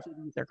more energy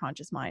to use our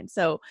conscious mind.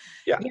 So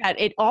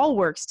it all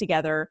works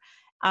together.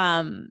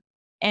 And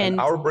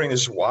our brain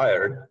is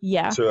wired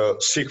to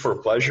seek for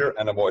pleasure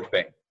and avoid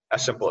pain.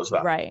 As simple as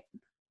that. Right.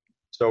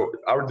 So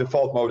our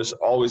default mode is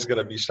always going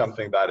to be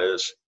something that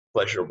is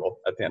pleasurable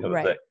at the end of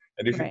the day.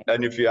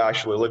 And if you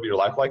actually live your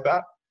life like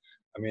that,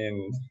 I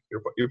mean,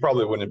 you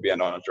probably wouldn't be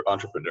an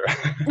entrepreneur.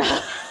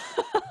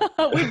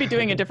 We'd be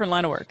doing a different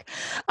line of work.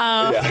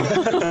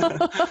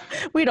 Yeah.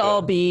 We'd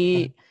all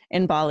be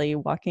in Bali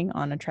walking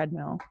on a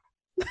treadmill.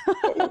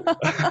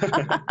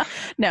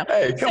 No.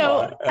 Hey, come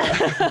on.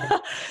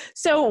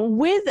 So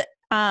with,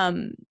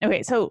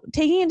 okay, so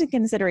taking into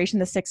consideration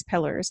the 6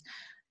 pillars,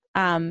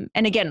 and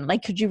again,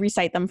 like, could you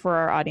recite them for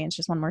our audience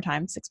just one more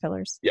time? 6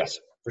 pillars. Yes,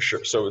 for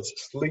sure. So it's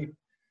sleep,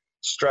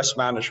 stress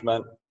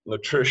management,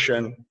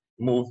 nutrition,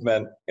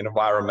 movement,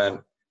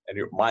 environment, and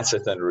your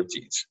mindset and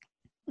routines.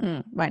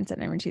 Mindset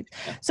and routines.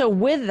 So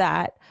with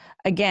that,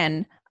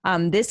 again,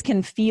 this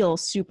can feel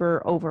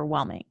super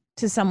overwhelming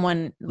to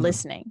someone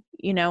listening,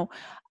 you know?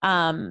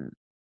 And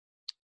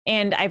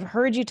I've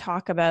heard you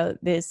talk about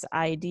this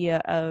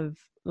idea of,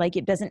 like,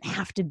 it doesn't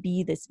have to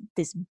be this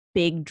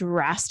big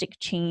drastic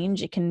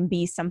change. It can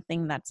be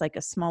something that's like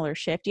a smaller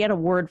shift. You had a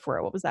word for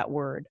it. What was that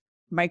word?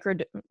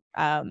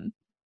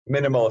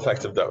 Minimal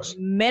effective dose.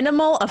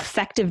 Minimal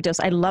effective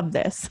dose. I love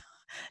this.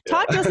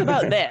 Talk to us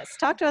about this.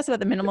 Talk to us about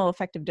the minimal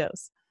effective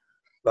dose.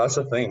 That's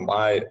the thing.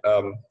 My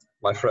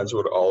friends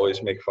would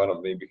always make fun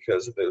of me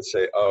because they would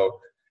say, "Oh,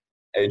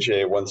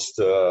 AJ wants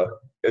to.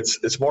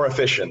 It's more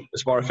efficient.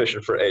 It's more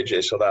efficient for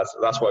AJ, so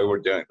that's why we're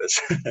doing this."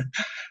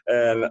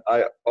 And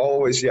I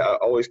always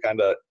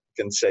kind of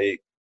can say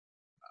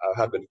I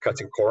have been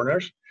cutting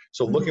corners.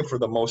 So looking for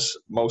the most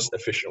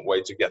efficient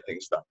way to get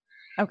things done.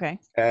 Okay.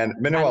 And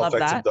minimal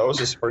effective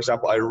doses, for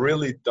example, I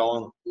really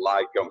don't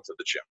like going to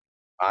the gym.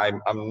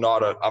 I'm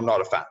not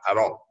a fan at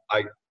all.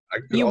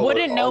 You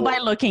wouldn't know by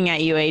looking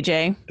at you,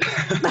 AJ.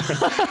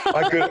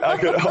 I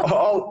could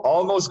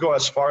almost go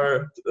as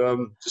far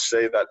to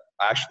say that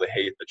I actually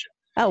hate the gym.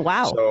 Oh,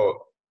 wow.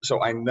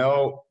 So I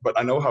know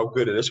how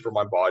good it is for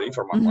my body,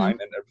 for my mind,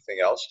 and everything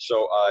else.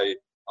 So I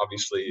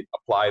obviously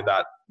apply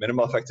that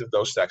minimal effective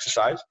dose to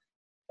exercise,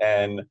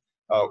 and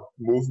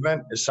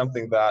movement is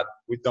something that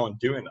we don't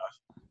do enough.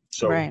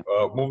 So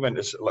movement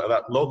is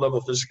that low level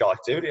physical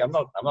activity. I'm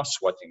not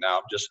sweating now.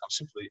 I'm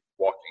simply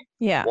walking.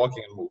 Yeah.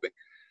 Walking and moving.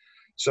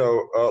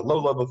 So low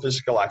level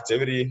physical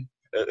activity,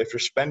 if you're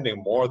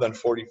spending more than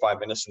 45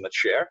 minutes in the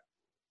chair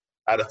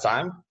at a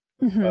time,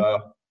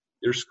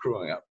 you're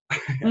screwing up.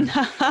 And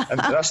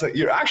that's like,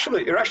 you're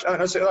actually, and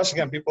that's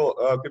again, people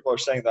are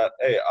saying that,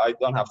 hey, I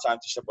don't have time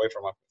to step away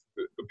from my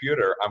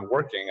computer. I'm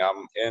working.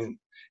 I'm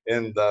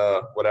in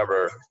the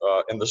whatever,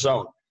 in the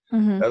zone.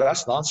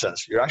 That's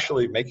nonsense. You're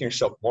actually making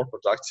yourself more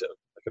productive.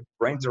 Like a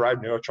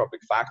brain-derived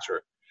neurotropic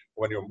factor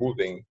when you're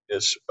moving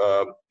is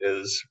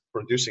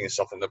producing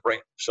itself in the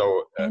brain.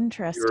 So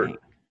interesting.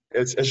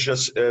 It's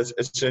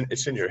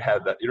in your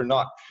head that you're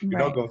not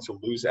going to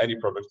lose any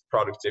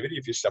productivity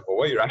if you step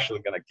away. You're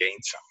actually going to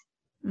gain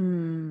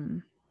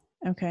some.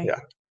 Okay. Yeah.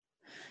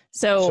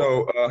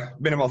 So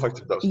minimal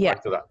effective dose. Yeah.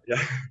 Back to that.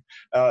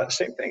 Yeah.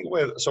 Same thing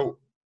with, so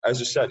as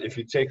you said, if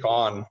you take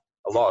on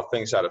a lot of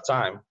things at a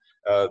time,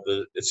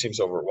 it seems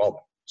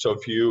overwhelming. So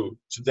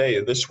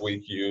if this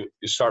week, you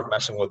start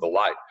messing with the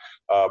light,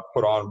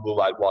 put on blue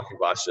light blocking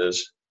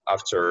glasses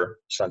after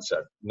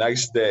sunset.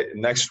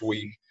 Next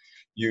week,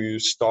 you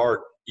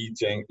start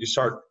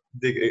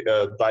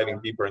diving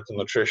deeper into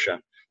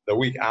nutrition. The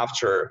week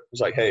after,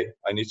 it's like, hey,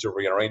 I need to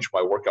rearrange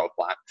my workout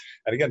plan.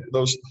 And again,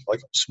 those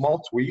like small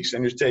tweaks,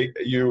 and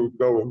you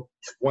go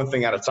one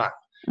thing at a time.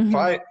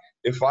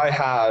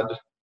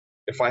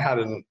 If I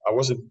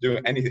wasn't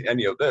doing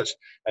any of this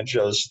and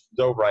just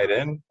dove right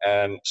in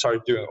and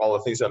started doing all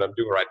the things that I'm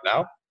doing right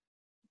now,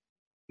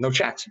 no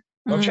chance.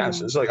 No chance.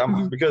 It's like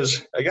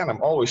because again,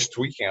 I'm always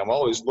tweaking. I'm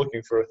always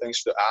looking for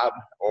things to add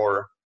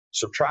or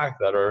subtract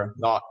that are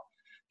not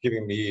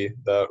giving me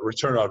the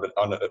return of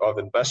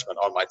investment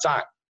on my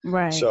time.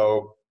 Right.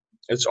 So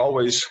it's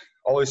always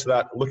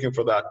that looking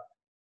for that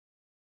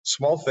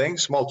small thing,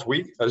 small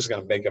tweak that is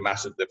going to make a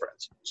massive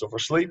difference. So for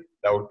sleep,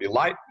 that would be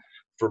light.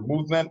 For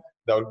movement,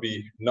 that would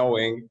be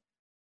knowing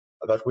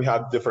that we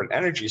have different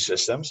energy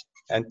systems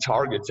and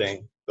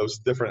targeting those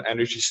different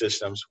energy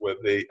systems with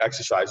the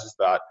exercises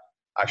that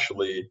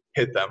actually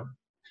hit them.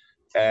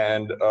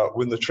 And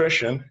with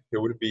nutrition,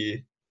 it would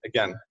be,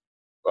 again,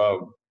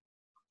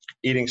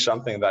 eating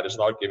something that is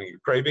not giving you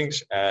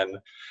cravings and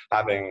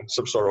having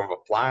some sort of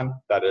a plan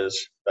that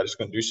is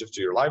conducive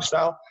to your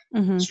lifestyle.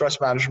 Stress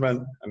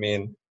management, I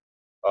mean,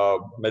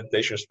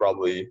 meditation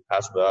probably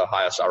has the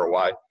highest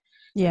ROI.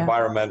 Yeah.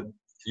 Environment,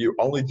 you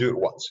only do it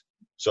once.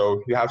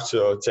 So you have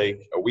to take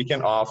a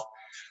weekend off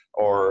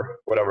or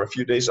whatever, a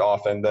few days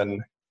off, and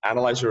then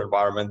analyze your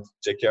environment,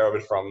 take care of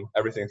it from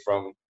everything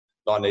from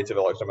non-native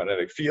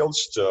electromagnetic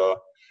fields to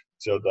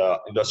the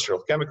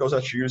industrial chemicals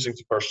that you're using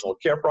to personal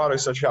care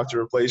products that you have to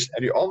replace,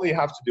 and you only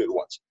have to do it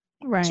once.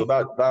 Right. So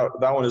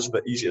that one is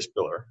the easiest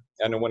pillar.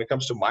 And then when it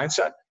comes to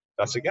mindset,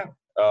 that's again,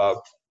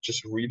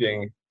 just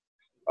reading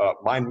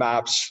mind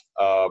maps,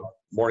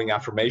 morning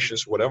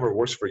affirmations, whatever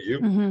works for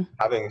you,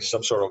 having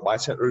some sort of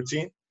mindset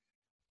routine.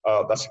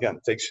 That's again,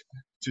 takes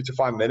 2 to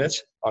 5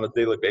 minutes on a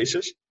daily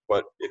basis,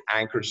 but it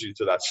anchors you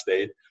to that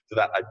state, to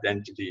that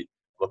identity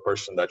of the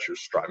person that you're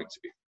striving to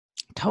be.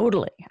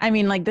 Totally. I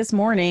mean, like this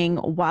morning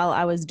while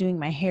I was doing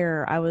my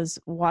hair, I was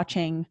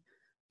watching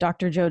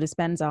Dr. Joe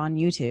Dispenza on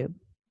YouTube.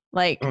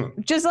 Like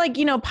just like,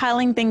 you know,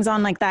 piling things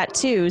on like that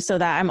too, so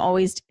that I'm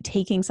always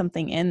taking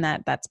something in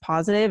that's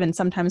positive. And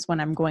sometimes when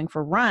I'm going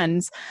for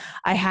runs,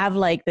 I have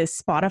like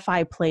this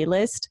Spotify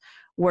playlist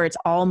where it's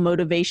all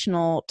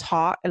motivational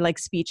talk, like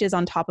speeches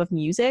on top of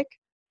music.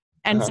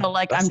 And so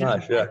like I'm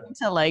just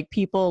to like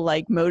people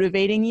like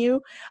motivating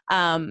you.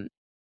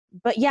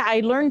 But yeah,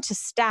 I learned to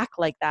stack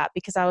like that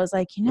because I was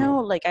like, you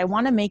know, like I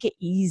want to make it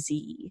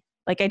easy.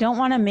 Like I don't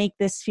want to make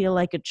this feel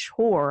like a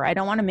chore. I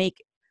don't want to make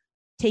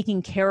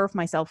taking care of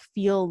myself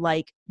feel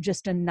like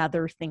just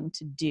another thing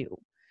to do,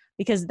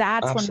 because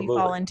that's when we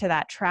fall into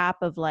that trap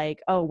of like,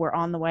 oh, we're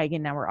on the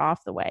wagon, now we're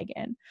off the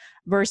wagon,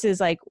 versus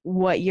like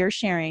what you're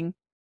sharing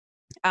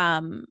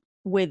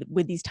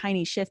with these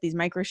tiny shifts, these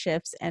micro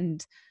shifts,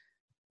 and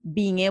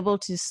being able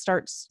to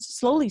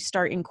slowly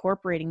start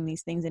incorporating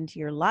these things into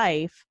your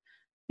life.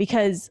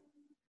 Because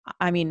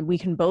I mean, we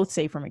can both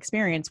say from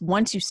experience,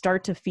 once you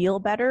start to feel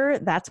better,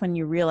 that's when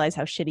you realize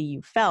how shitty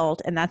you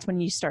felt. And that's when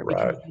you start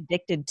becoming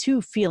addicted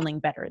to feeling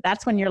better.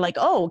 That's when you're like,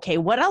 oh, okay,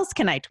 what else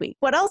can I tweak?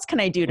 What else can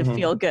I do to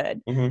feel good?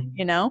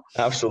 You know?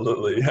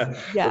 Absolutely. Yeah.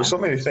 There's so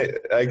many things.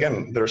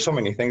 Again, there are so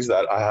many things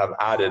that I have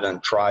added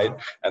and tried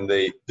and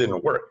they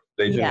didn't work.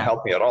 They didn't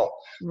help me at all.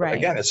 But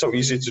again, it's so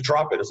easy to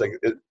drop it. It's like,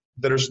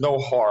 there's no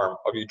harm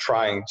of you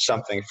trying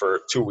something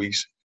for 2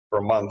 weeks, for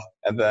a month.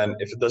 And then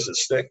if it doesn't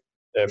stick,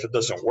 if it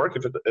doesn't work,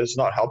 if it is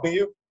not helping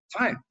you,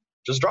 fine,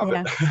 just drop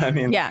it. I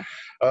mean,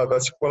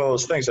 that's one of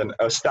those things. And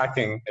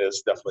stacking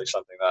is definitely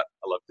something that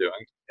I love doing.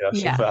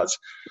 So that's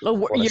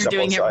you're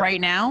doing it right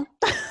now.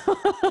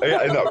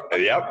 I know.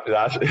 Yep.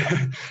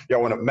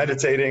 When I'm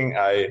meditating,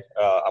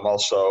 I'm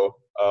also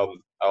I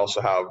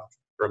also have,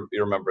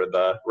 you remember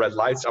the red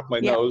lights up my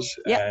nose.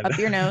 Up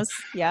your nose.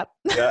 Yep.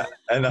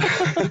 And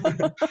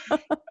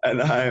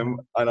and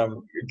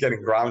I'm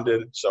getting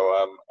grounded. So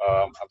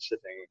I'm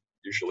sitting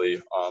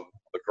usually on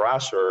the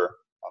grass or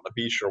on the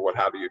beach or what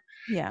have you.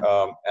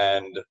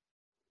 And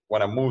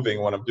when I'm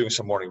moving, when I'm doing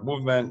some morning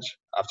movement,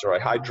 after I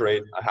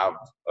hydrate, I have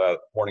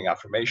morning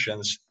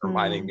affirmations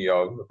reminding me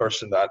of the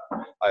person that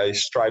I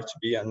strive to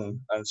be and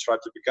strive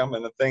to become,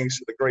 and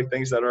the great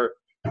things that are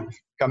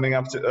coming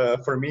up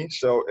for me.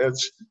 So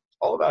it's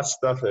all of that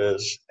stuff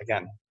is,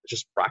 again,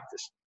 just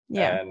practice.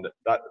 And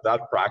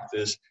that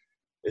practice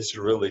is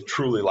really,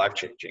 truly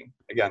life-changing.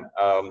 Again,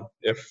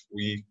 if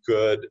we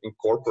could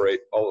incorporate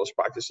all those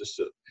practices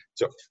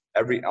to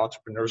every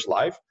entrepreneur's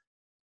life,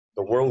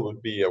 the world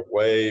would be a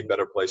way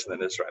better place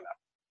than it is right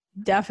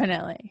now.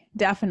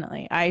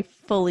 Definitely. I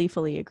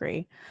fully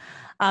agree.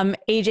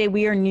 AJ,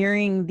 we are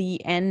nearing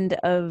the end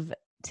of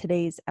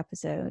today's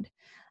episode,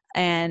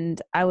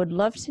 and I would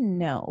love to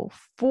know,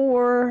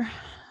 for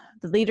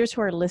the leaders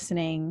who are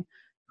listening,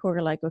 who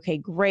are like, okay,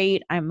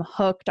 great, I'm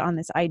hooked on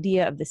this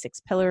idea of the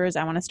 6 pillars.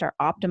 I want to start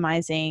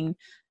optimizing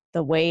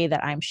the way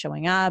that I'm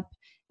showing up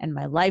and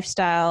my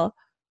lifestyle.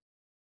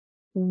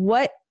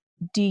 What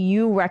do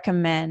you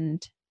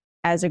recommend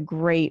as a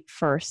great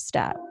first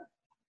step?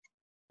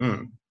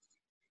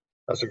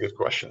 That's a good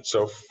question.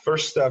 So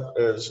first step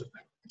is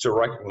to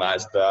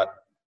recognize that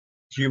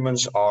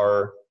humans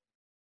are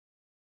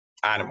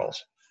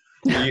animals.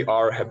 We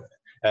are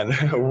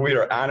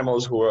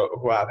animals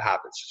who have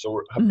habits. So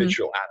we're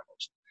habitual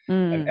animals.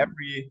 And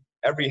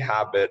every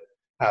habit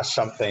has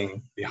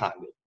something behind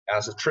it. It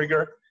has a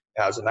trigger,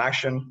 it has an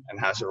action, and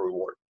has a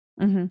reward.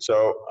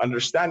 So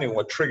understanding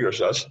what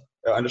triggers us,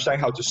 understanding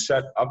how to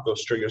set up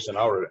those triggers in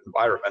our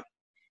environment,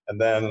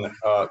 and then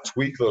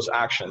tweak those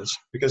actions.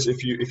 Because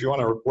if you want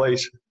to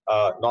replace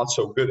not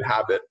so good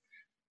habit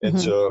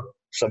into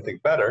something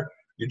better,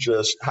 you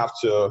just have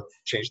to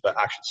change the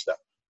action step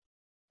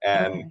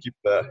and keep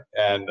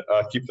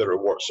the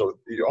reward. So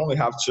you only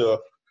have to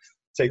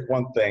take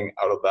one thing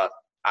out of that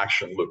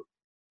action loop.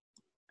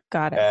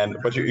 Got it.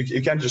 But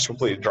you can't just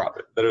completely drop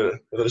it.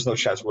 There's no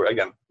chance.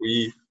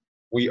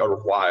 We are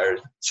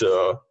wired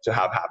to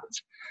have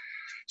habits.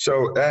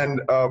 So,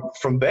 and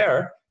from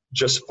there,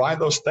 just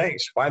find those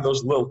things, find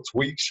those little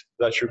tweaks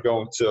that you're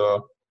going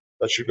to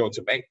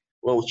make,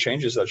 little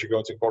changes that you're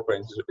going to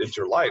incorporate into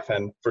your life.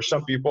 And for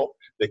some people,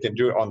 they can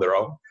do it on their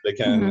own. They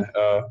can,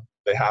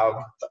 they have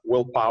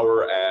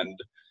willpower, and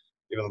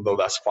even though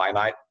that's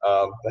finite,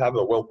 they have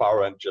the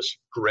willpower and just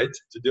grit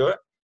to do it.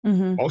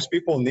 Most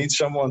people need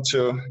someone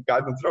to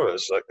guide them through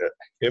it.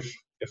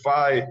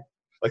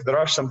 Like there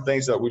are some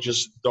things that we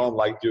just don't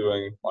like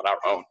doing on our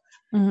own.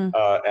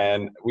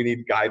 And we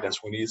need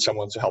guidance. We need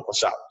someone to help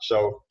us out.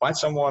 So find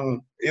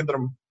someone, either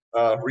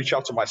reach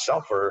out to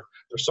myself, or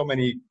there's so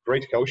many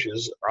great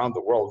coaches around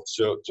the world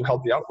to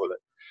help you out with it.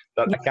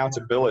 That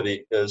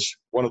accountability is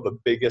one of the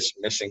biggest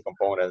missing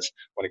components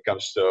when it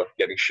comes to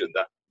getting shit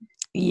done.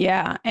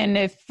 Yeah. And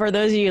if, for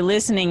those of you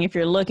listening, if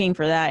you're looking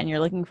for that and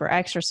you're looking for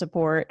extra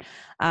support,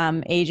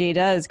 AJ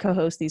does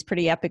co-host these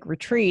pretty epic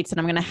retreats, and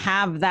I'm going to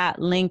have that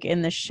link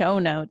in the show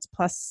notes,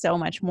 plus so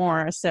much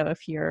more. So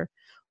if you're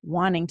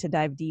wanting to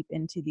dive deep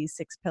into these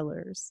 6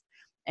 pillars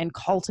and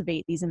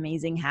cultivate these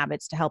amazing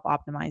habits to help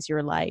optimize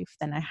your life,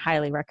 then I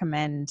highly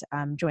recommend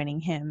joining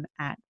him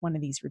at one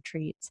of these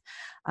retreats.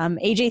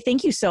 AJ,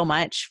 thank you so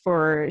much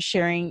for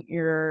sharing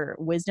your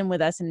wisdom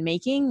with us and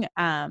making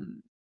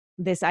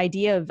this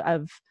idea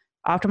of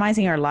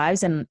optimizing our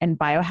lives and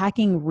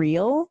biohacking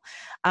real,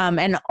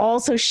 and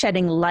also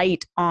shedding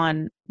light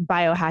on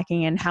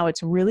biohacking and how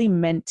it's really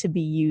meant to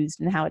be used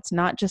and how it's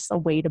not just a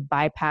way to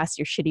bypass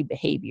your shitty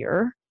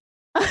behavior.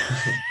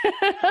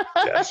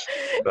 Yes,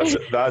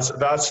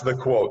 that's the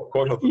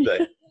quote of the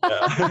day.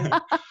 Yeah.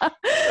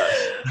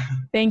 Yes.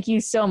 Thank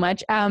you so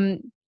much.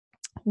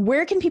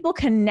 Where can people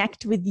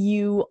connect with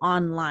you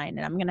online?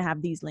 And I'm going to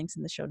have these links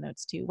in the show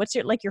notes too. What's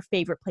your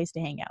favorite place to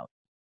hang out?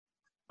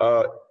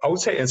 I would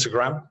say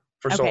Instagram.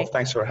 First of all,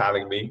 thanks for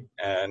having me,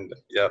 and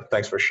yeah,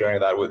 thanks for sharing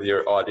that with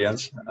your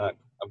audience.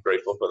 I'm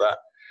grateful for that.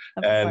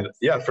 And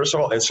yeah, first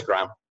of all,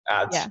 Instagram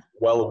at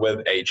Well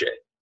with AJ.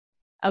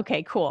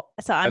 Okay, cool.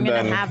 So I'm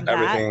going to have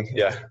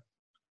that.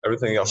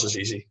 Everything else is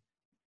easy.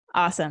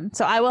 Awesome.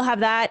 So I will have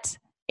that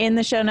in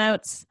the show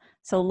notes.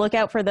 So look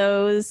out for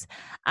those.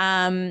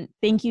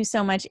 Thank you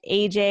so much,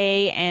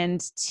 AJ.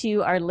 And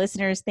to our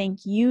listeners, thank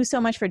you so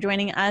much for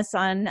joining us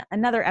on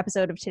another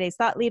episode of Today's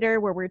Thought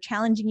Leader, where we're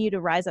challenging you to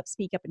rise up,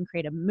 speak up, and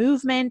create a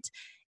movement.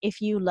 If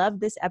you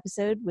love this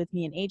episode with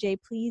me and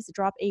AJ, please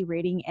drop a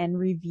rating and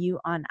review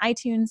on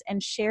iTunes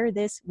and share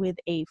this with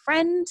a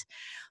friend.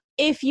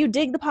 If you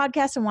dig the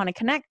podcast and want to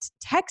connect,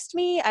 text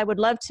me. I would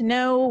love to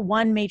know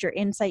one major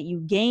insight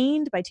you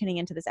gained by tuning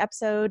into this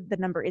episode. The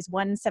number is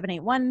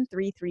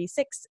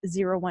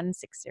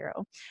 1-781-336-0160.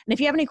 And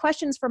if you have any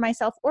questions for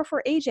myself or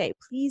for AJ,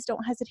 please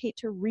don't hesitate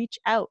to reach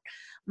out.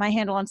 My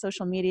handle on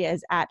social media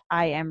is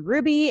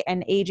 @IamRuby,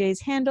 and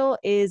AJ's handle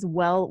is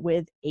Well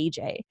with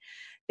AJ.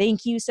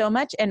 Thank you so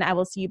much, and I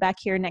will see you back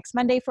here next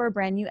Monday for a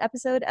brand new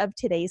episode of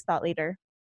Today's Thought Leader.